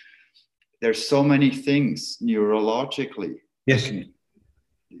stroke. There's so many things neurologically. Yes,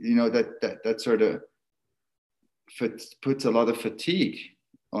 that sort of puts a lot of fatigue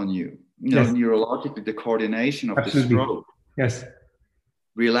on you. Neurologically, the coordination of the stroke. Yes.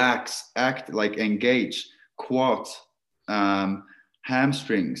 Relax, act, like engage, quads,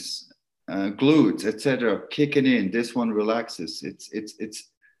 hamstrings, glutes, etc. kicking in. This one relaxes. It's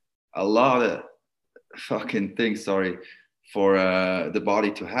a lot of fucking things. Sorry, for the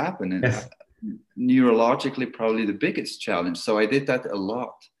body to happen. And neurologically, probably the biggest challenge. So I did that a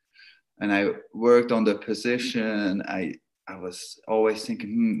lot, and I worked on the position. I was always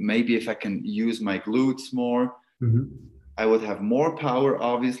thinking, maybe if I can use my glutes more. Mm-hmm. I would have more power,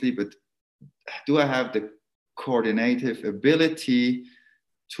 obviously, but do I have the coordinative ability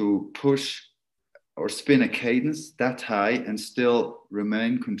to push or spin a cadence that high and still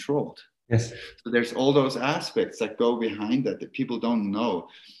remain controlled? Yes. So there's all those aspects that go behind that people don't know,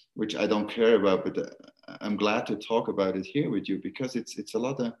 which I don't care about, but I'm glad to talk about it here with you, because it's a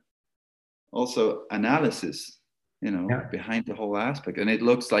lot of also analysis, behind the whole aspect. And it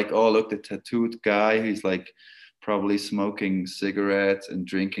looks like, oh, look, the tattooed guy, he's like probably smoking cigarettes and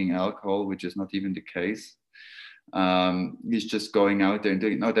drinking alcohol, which is not even the case. He's just going out there and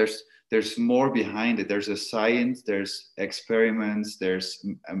doing. No, there's more behind it. There's a science, there's experiments, there's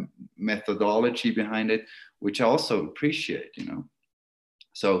a methodology behind it, which I also appreciate,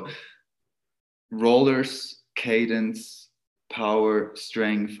 So rollers, cadence, power,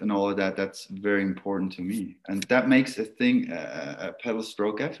 strength, and all of that, that's very important to me. And that makes a pedal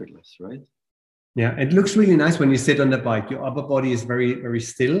stroke effortless, right? Yeah, it looks really nice when you sit on the bike. Your upper body is very, very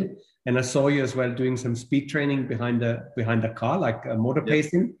still. And I saw you as well doing some speed training behind the car, like motor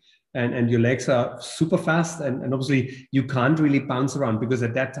pacing, and your legs are super fast. And obviously you can't really bounce around, because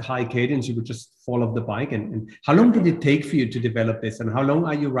at that high cadence, you would just fall off the bike. And how long did it take for you to develop this? And how long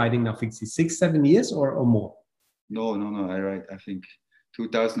are you riding now, Fixie? 6-7 years or more? No. I ride, I think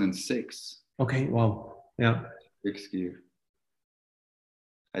 2006. Okay. Wow. Yeah. Fixed gear.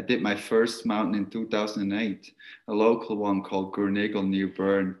 I did my first mountain in 2008, a local one called Gurnigel near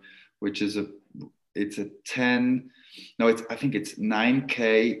Bern, which is I think it's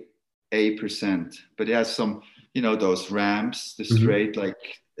 9K 8%, but it has some, those ramps, the straight,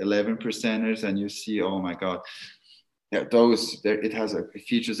 like 11%ers, and you see, oh my God, it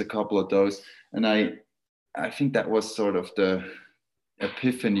features a couple of those. And I think that was sort of the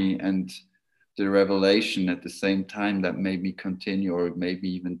epiphany and the revelation at the same time that made me continue, or maybe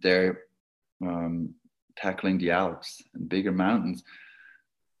even dare tackling the Alps and bigger mountains.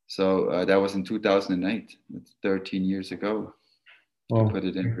 So that was in 2008. That's 13 years ago, to put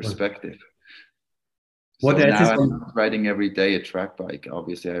it in perspective. So now I'm riding every day a track bike.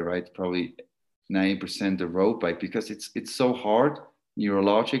 Obviously, I ride probably 90% a road bike, because it's so hard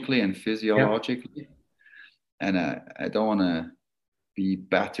neurologically and physiologically. And I don't want to be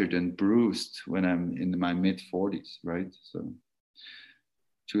battered and bruised when I'm in my mid-40s, right? So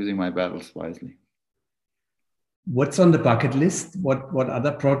choosing my battles wisely. What's on the bucket list? What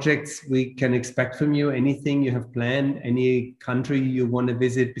other projects we can expect from you? Anything you have planned? Any country you want to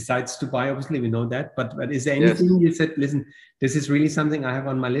visit besides Dubai? Obviously, we know that. But is there anything you said, listen, this is really something I have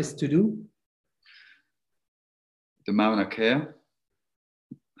on my list to do? the Mauna Kea,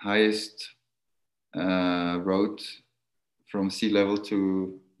 highest road from sea level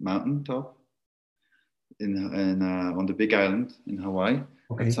to mountain top on the Big Island in Hawaii.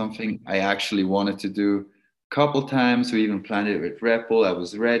 Okay. That's something I actually wanted to do a couple times. We even planned it with Red Bull. I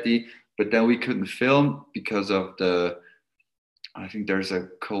was ready, but then we couldn't film because of I think there's a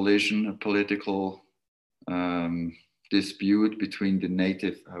collision, a political dispute between the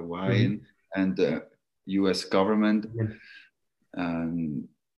native Hawaiian and the US government.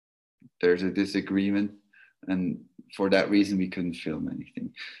 There's a disagreement, and for that reason we couldn't film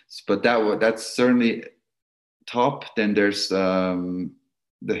anything. But that's certainly top. Then there's the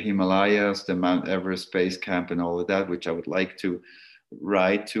Himalayas, the Mount Everest Base Camp, and all of that, which I would like to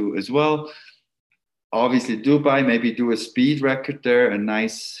ride to as well. Obviously Dubai, maybe do a speed record there,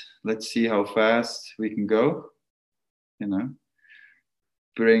 let's see how fast we can go,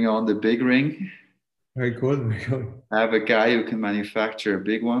 bring on the big ring. Very cool, very cool. I have a guy who can manufacture a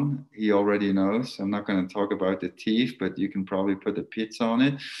big one. He already knows. I'm not going to talk about the teeth, but you can probably put a pizza on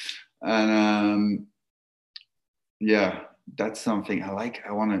it. And yeah, that's something I like.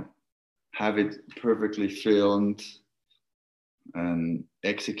 I want to have it perfectly filmed and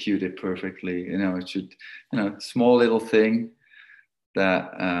execute it perfectly. It should, small little thing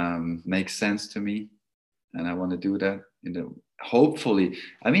that makes sense to me. And I want to do that, hopefully.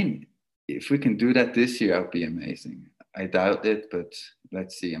 I mean, if we can do that this year, that would be amazing. I doubt it, but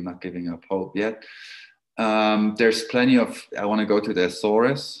let's see. I'm not giving up hope yet. There's plenty I want to go to the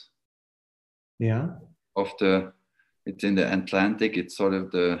Azores. Yeah. It's in the Atlantic. It's sort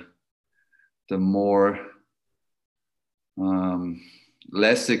of the more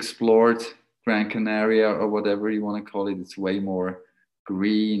less explored Gran Canaria, or whatever you want to call it. It's way more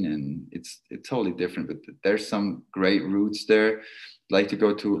green, and it's totally different, but there's some great routes there. I'd like to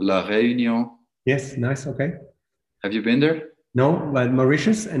go to La Réunion. Yes, nice. Okay. Have you been there? No, well,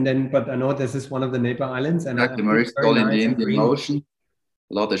 Mauritius, but I know this is one of the neighbor islands, and Mauritius, all in the Indian Ocean.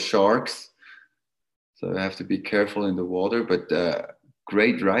 A lot of sharks, so I have to be careful in the water. But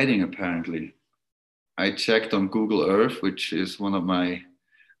great riding, apparently. I checked on Google Earth, which is one of my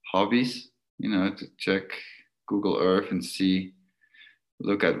hobbies. To check Google Earth and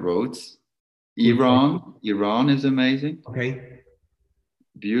look at roads. Iran is amazing. Okay.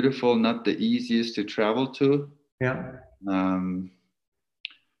 Beautiful, not the easiest to travel to. Yeah.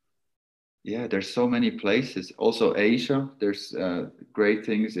 There's so many places. Also Asia, there's great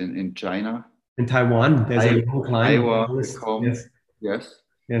things in China. In Taiwan, there's a long climb. Yes.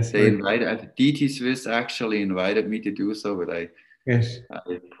 They invited, DT Swiss actually invited me to do so, but I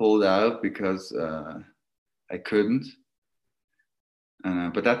pulled out because I couldn't.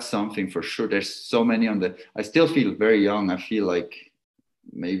 But that's something for sure. There's so many I still feel very young. I feel like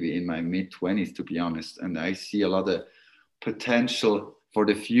maybe in my mid-20s, to be honest. And I see a lot of potential for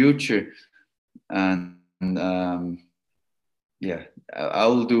the future. And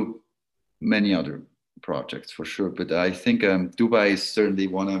I'll do many other projects for sure. But I think Dubai is certainly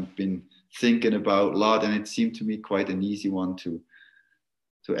one I've been thinking about a lot. And it seemed to me quite an easy one to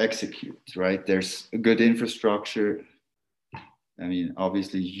execute, right? There's a good infrastructure. I mean,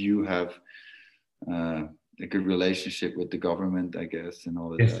 obviously you have a good relationship with the government, I guess, and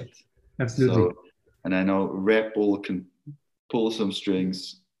all of that. Absolutely. And I know Red Bull can pull some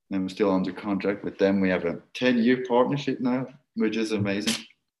strings. I'm still under contract with them. We have a 10-year partnership now, which is amazing.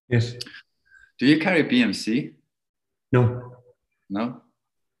 Yes. Do you carry BMC? No. No?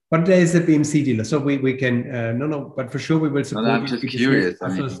 But there is a BMC dealer, so we can, but for sure we will support. I'm just curious.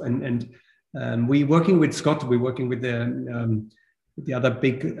 And we're working with Scott, we're working with the other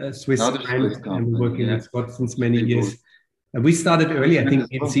big Swiss brand, and we're working with Scott since many years. And we started early. I think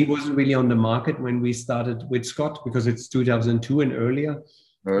BMC wasn't really on the market when we started with Scott, because it's 2002 and earlier.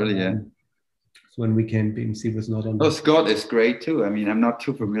 So when we came, BMC was not on. Scott is great too. I mean, I'm not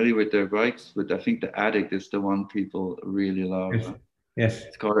too familiar with their bikes, but I think the Addict is the one people really love. Yes.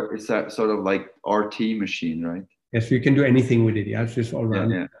 It's that sort of like RT machine, right? Yes, you can do anything with it. Yeah, it's just all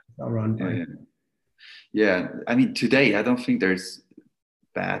around. Yeah. I mean, today I don't think there's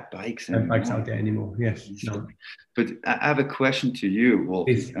bad bikes anymore. Bad bikes out there anymore. Yes. No. But I have a question to you,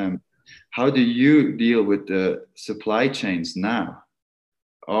 Wolfi. How do you deal with the supply chains now,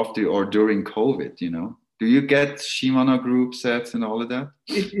 after or during COVID? Do you get Shimano group sets and all of that?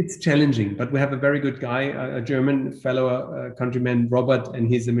 It's challenging, but we have a very good guy, a German fellow countryman, Robert, and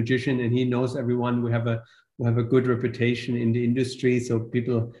he's a magician and he knows everyone. We have a good reputation in the industry, so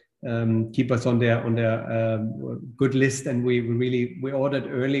people keep us on their good list. And we ordered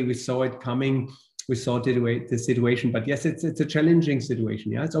early. We saw it coming. sorted away the situation. But yes, it's a challenging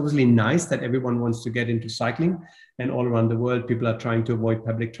situation. Yeah, it's obviously nice that everyone wants to get into cycling, and all around the world, people are trying to avoid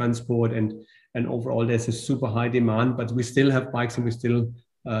public transport, and overall, there's a super high demand. But we still have bikes, and we're still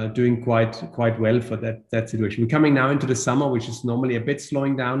doing quite well for that situation. We're coming now into the summer, which is normally a bit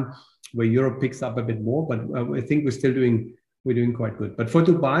slowing down, where Europe picks up a bit more. But I think we're doing quite good. But for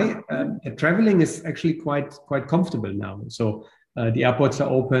Dubai, traveling is actually quite comfortable now. So the airports are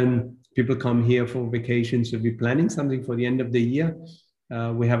open. People come here for vacations. So we're planning something for the end of the year.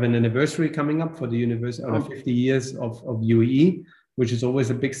 We have an anniversary coming up for the university, or 50 years of UAE, which is always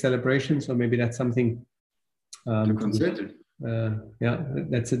a big celebration. So maybe that's something to consider. Yeah,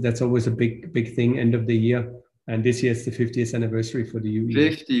 that's always a big thing, end of the year. And this year is the 50th anniversary for the UAE.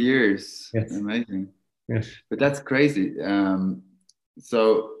 50 years. Yes. Amazing. Yes. But that's crazy.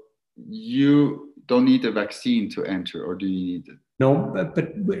 So you don't need a vaccine to enter, or do you need it? No,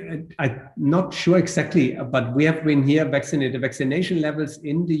 but I'm not sure exactly. But we have been here vaccinated. The vaccination levels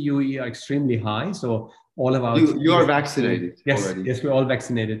in the UAE are extremely high. So all of our you are vaccinated already. Yes, we're all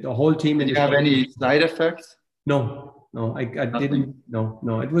vaccinated. The whole team. Did you have any side effects? No, I didn't.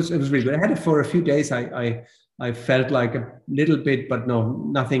 No. It was really good. I had it for a few days. I felt like a little bit, but no,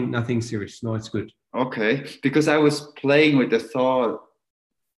 nothing serious. No, it's good. Okay, because I was playing with the thought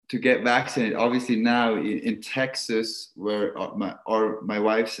to get vaccinated. Obviously now in Texas, where my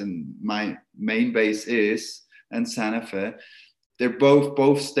wife's and my main base is, and Santa Fe, they're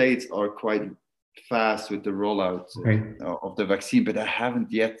both states are quite fast with the rollout of the vaccine, but I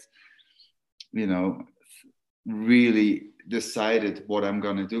haven't yet, really decided what I'm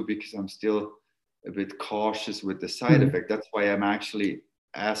going to do, because I'm still a bit cautious with the side effect. That's why I'm actually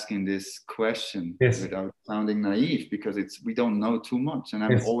asking this question without sounding naive, because we don't know too much, and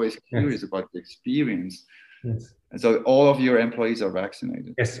I'm always curious about the experience. Yes. And so all of your employees are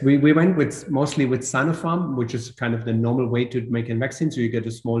vaccinated. Yes, we went mostly with Sinopharm, which is kind of the normal way to make a vaccine. So you get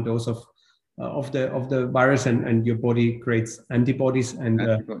a small dose of the virus, and your body creates antibodies, and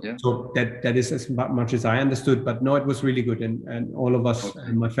so that is as much as I understood. But no, it was really good, and all of us,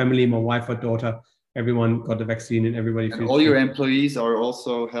 and my family, my wife, our daughter, everyone got the vaccine, and everybody. And all your employees are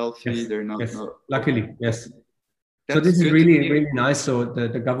also healthy. Yes. They're not. Yes. Luckily, yes. That's so this is really nice. So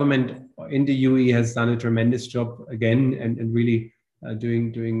the government in the UAE has done a tremendous job again, and really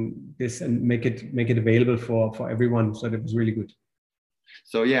doing this and make it available for everyone. So that was really good.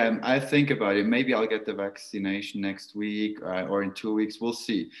 So yeah, I think about it. Maybe I'll get the vaccination next week or in 2 weeks. We'll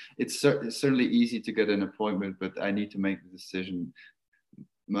see. It's certainly easy to get an appointment, but I need to make the decision.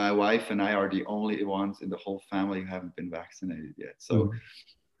 My wife and I are the only ones in the whole family who haven't been vaccinated yet. So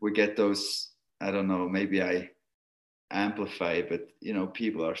we get those, I don't know, maybe I amplify it, but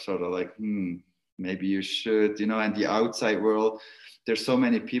people are sort of like, maybe you should, and the outside world, there's so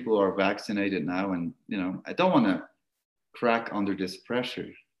many people who are vaccinated now, and I don't want to crack under this pressure.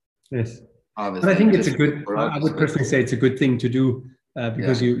 Yes, but I think it's a good. I would personally say it's a good thing to do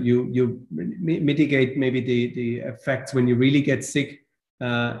because you mitigate maybe the effects when you really get sick,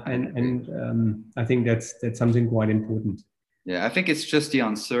 and I think that's something quite important. Yeah, I think it's just the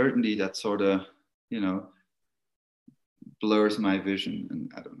uncertainty that sort of blurs my vision,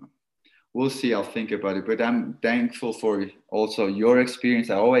 and I don't know. We'll see. I'll think about it, but I'm thankful for also your experience.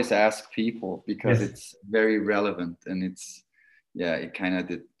 I always ask people because it's very relevant, and it kind of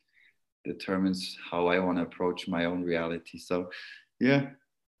determines how I want to approach my own reality. So, yeah.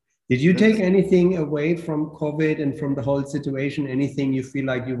 Did you take anything away from COVID and from the whole situation? Anything you feel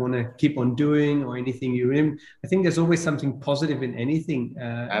like you want to keep on doing, or anything I think there's always something positive in anything.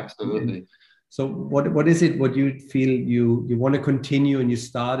 Absolutely. So what is it, what you feel you want to continue, and you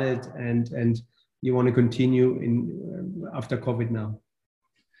started and you want to continue in after COVID now?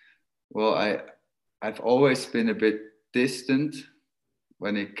 Well, I've always been a bit distant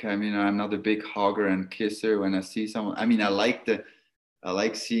when it came, I'm not a big hugger and kisser. When I see someone, I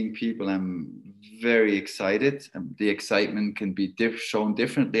like seeing people. I'm very excited. The excitement can be shown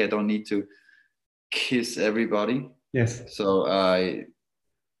differently. I don't need to kiss everybody. Yes. So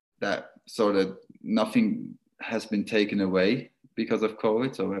that sort of nothing has been taken away because of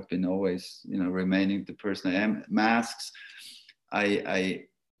COVID. So I've been always, remaining the person I am. Masks.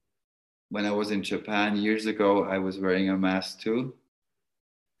 When I was in Japan years ago, I was wearing a mask too.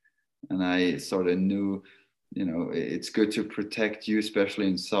 And I sort of knew, it's good to protect you, especially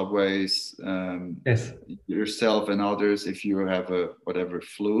in subways, yourself and others, if you have a whatever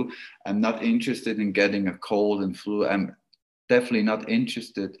flu. I'm not interested in getting a cold and flu. I'm definitely not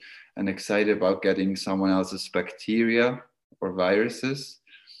interested and excited about getting someone else's bacteria or viruses.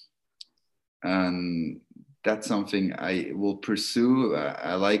 And that's something I will pursue.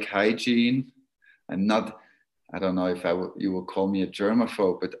 I like hygiene. I'm not, I don't know if you will call me a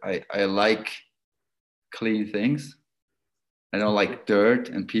germaphobe, but I like clean things. I don't like dirt,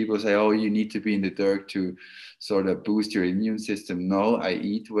 and people say, oh, you need to be in the dirt to sort of boost your immune system. No, I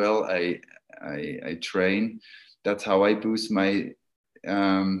eat well, I train. That's how I boost my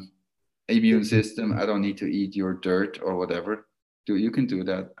immune system. I don't need to eat your dirt or whatever. You can do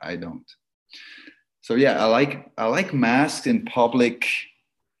that. I don't. So yeah, I like masks in public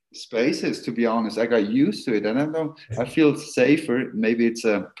spaces, to be honest. I got used to it, and I feel safer. Maybe it's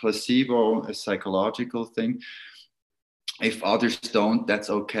a placebo, a psychological thing. If others don't, that's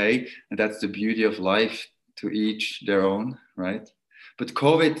okay. And that's the beauty of life, to each their own, right? But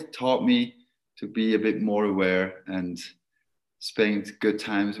COVID taught me to be a bit more aware and spend good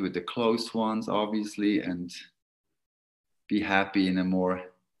times with the close ones, obviously, and be happy in a more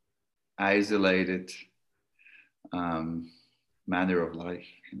isolated manner of life,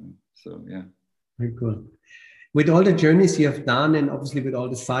 you know? So, yeah. Very cool. With all the journeys you have done, and obviously with all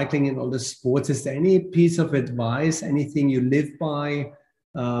the cycling and all the sports, is there any piece of advice, anything you live by,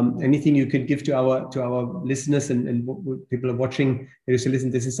 anything you could give to our listeners and what people are watching? They say, listen,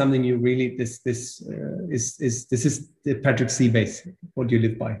 this is something you really, this is the Patrick Seabase. What do you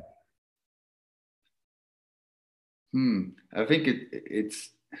live by? I think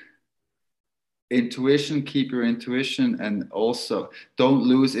it's intuition. Keep your intuition, and also don't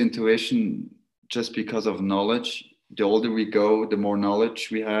lose intuition just because of knowledge. The older we go, the more knowledge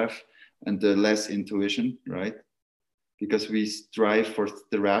we have, and the less intuition, right? Because we strive for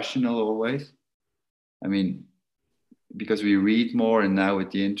the rational always. I mean, because we read more, and now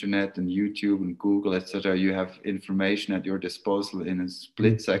with the internet and YouTube and Google, etc., you have information at your disposal in a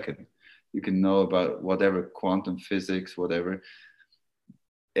split second. You can know about whatever, quantum physics, whatever,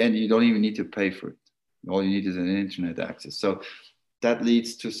 and you don't even need to pay for it. All you need is an internet access. So that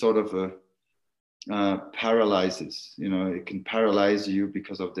leads to sort of a paralyzes, you know, it can paralyze you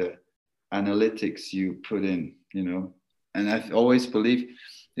because of the analytics you put in, you know. And I always believe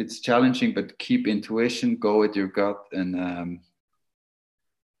it's challenging, but keep intuition, go with your gut, and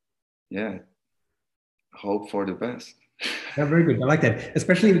yeah, hope for the best. Yeah, very good. I like that,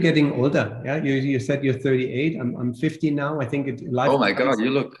 especially getting older. Yeah, you said you're 38. I'm 50 now. I think life. Oh my God, you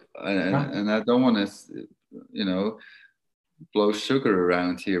look, and I don't want to, you know, blow sugar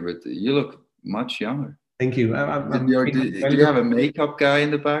around here, but you look much younger. Thank you. Do you have a makeup guy in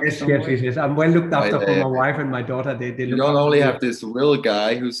the back somewhere? Yes. I'm well looked after for my wife and my daughter. They you look don't after only me. have this Will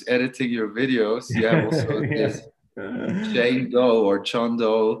guy who's editing your videos. You have also this Jane Doe or John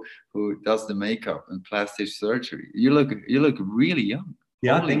Doe who does the makeup and plastic surgery. You look really young.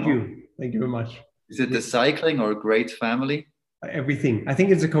 Yeah, thank you. Thank you very much. Is it the cycling or a great family? Everything. I think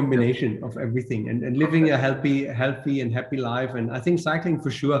it's a combination of everything, and living a healthy and happy life. And I think cycling for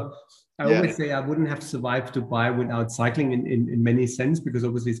sure. I always say I wouldn't have survived Dubai without cycling in many sense, because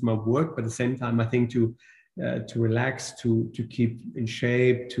obviously it's my work, but at the same time I think to relax, to keep in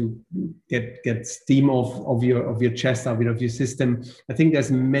shape, to get steam of your chest, out of your system. I think there's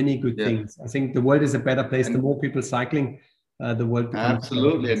many good things. I think the world is a better place. The more people cycling, the world becomes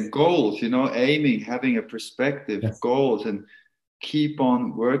absolutely. And goals, you know, aiming, having a perspective, goals, and keep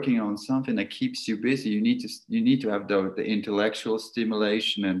on working on something that keeps you busy. You need to have the intellectual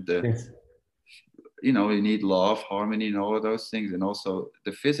stimulation, and the you know, you need love, harmony, and all of those things, and also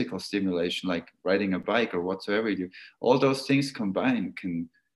the physical stimulation, like riding a bike or whatsoever you do. All those things combined can,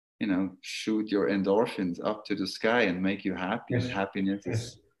 you know, shoot your endorphins up to the sky and make you happy. And happiness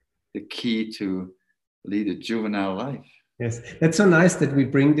is the key to lead a juvenile life. Yes, that's so nice that we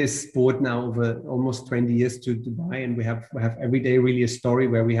bring this sport now over almost 20 years to Dubai, and we have every day really a story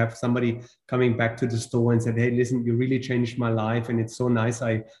where we have somebody coming back to the store and said, hey, listen, you really changed my life, and it's so nice.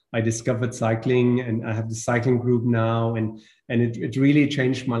 I discovered cycling, and I have the cycling group now, and it really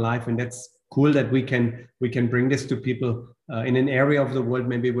changed my life. And that's cool that we can bring this to people in an area of the world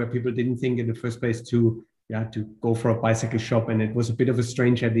maybe where people didn't think in the first place to go for a bicycle shop. And it was a bit of a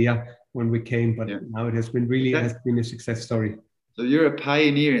strange idea when we came, but now it has been really has been a success story. So you're a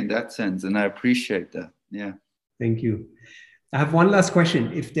pioneer in that sense, and I appreciate that. Yeah. Thank you. I have one last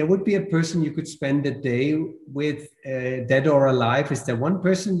question. If there would be a person you could spend a day with, dead or alive, is there one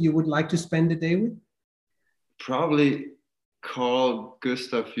person you would like to spend a day with? Probably Carl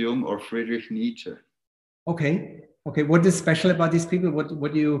Gustav Jung or Friedrich Nietzsche. Okay. What is special about these people?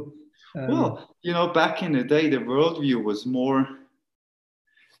 What do you... Well, you know, back in the day, the worldview was more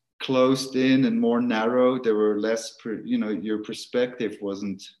closed in and more narrow. There were less, you know, your perspective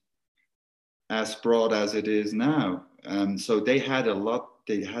wasn't as broad as it is now. So they had a lot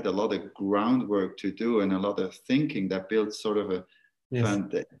of groundwork to do, and a lot of thinking that built sort of Yes.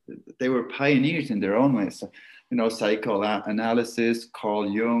 found that they were pioneers in their own way. So, you know, psychoanalysis, Carl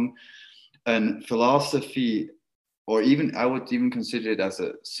Jung, and philosophy, or even I would even consider it as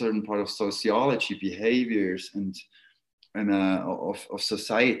a certain part of sociology, behaviors and of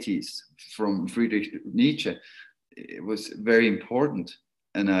societies from Friedrich Nietzsche. It was very important,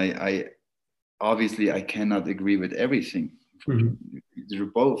 and I obviously I cannot agree with everything. There are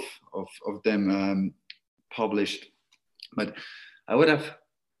both of them published, but I would have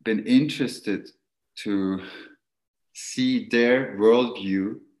been interested to see their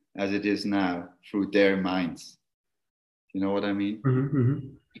worldview as it is now through their minds. You know what I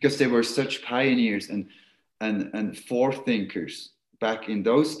mean? Because they were such pioneers and forethinkers back in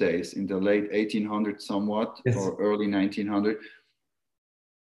those days, in the late 1800s somewhat, yes, or early 1900.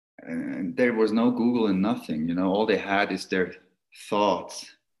 And there was no Google and nothing, you know, all they had is their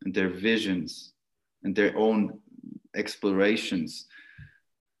thoughts and their visions and their own explorations.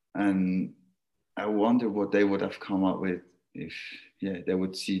 And I wonder what they would have come up with if, yeah, they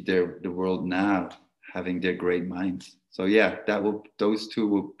would see the world now having their great minds. So yeah, those two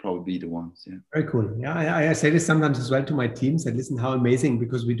will probably be the ones. Yeah. Very cool. Yeah, I say this sometimes as well to my teams. And listen, how amazing,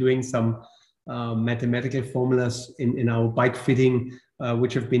 because we're doing some mathematical formulas in our bike fitting,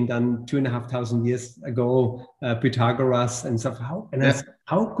 which have been done 2,500 years ago, Pythagoras and stuff.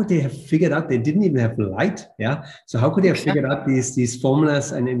 How could they have figured out? They didn't even have light. Yeah. So how could they have figured out these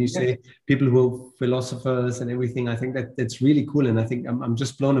formulas? And then you say people who are philosophers and everything. I think that's really cool. And I think I'm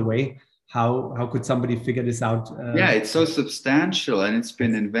just blown away. How could somebody figure this out? Yeah, it's so substantial, and it's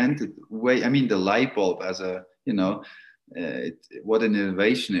been invented I mean, the light bulb as a, you know, what an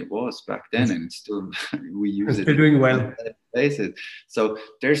innovation it was back then, and it's still we use it. Still doing well. Basis. So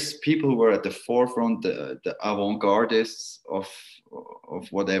there's people who were at the forefront, the avant-gardists of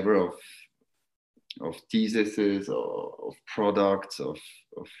whatever, of theses, of products, of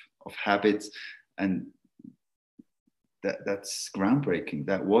habits, and that's groundbreaking.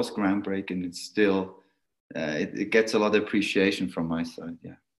 That was groundbreaking. It's still it gets a lot of appreciation from my side.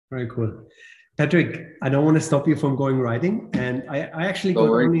 Yeah. Very cool. Patrick, I don't want to stop you from going riding, and I actually got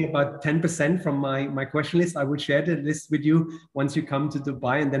only about 10% from my question list. I would share the list with you once you come to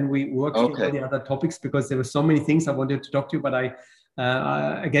Dubai, and then we work through all the other topics, because there were so many things I wanted to talk to you. But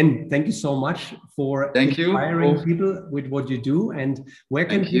again, thank you so much for inspiring people with what you do. And where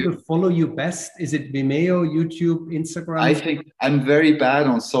can people follow you best? Is it Vimeo, YouTube, Instagram? I think I'm very bad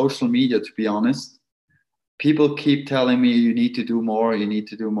on social media, to be honest. People keep telling me you need to do more, you need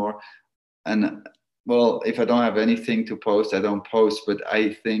to do more. And well, if I don't have anything to post, I don't post. But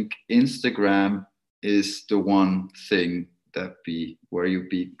I think Instagram is the one thing where you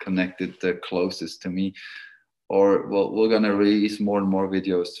be connected the closest to me. Or well, we're gonna release more and more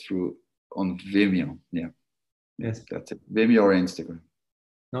videos on Vimeo. Yeah. Yes, that's it. Vimeo or Instagram.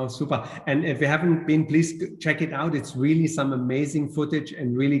 No, super. And if you haven't been, please check it out. It's really some amazing footage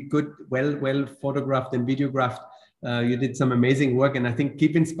and really good, well photographed and videographed. You did some amazing work, and I think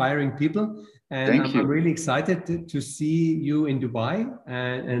keep inspiring people. And I'm really excited to see you in Dubai,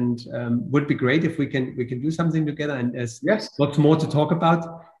 and would be great if we can do something together. And there's lots more to talk about.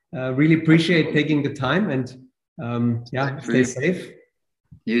 Really appreciate taking the time, and stay safe.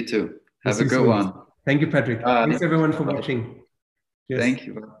 You too. Have a good one. Thank you, Patrick. Thanks everyone for watching. Cheers. Thank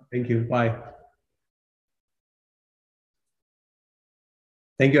you. Thank you. Bye.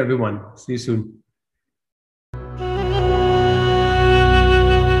 Thank you, everyone. See you soon.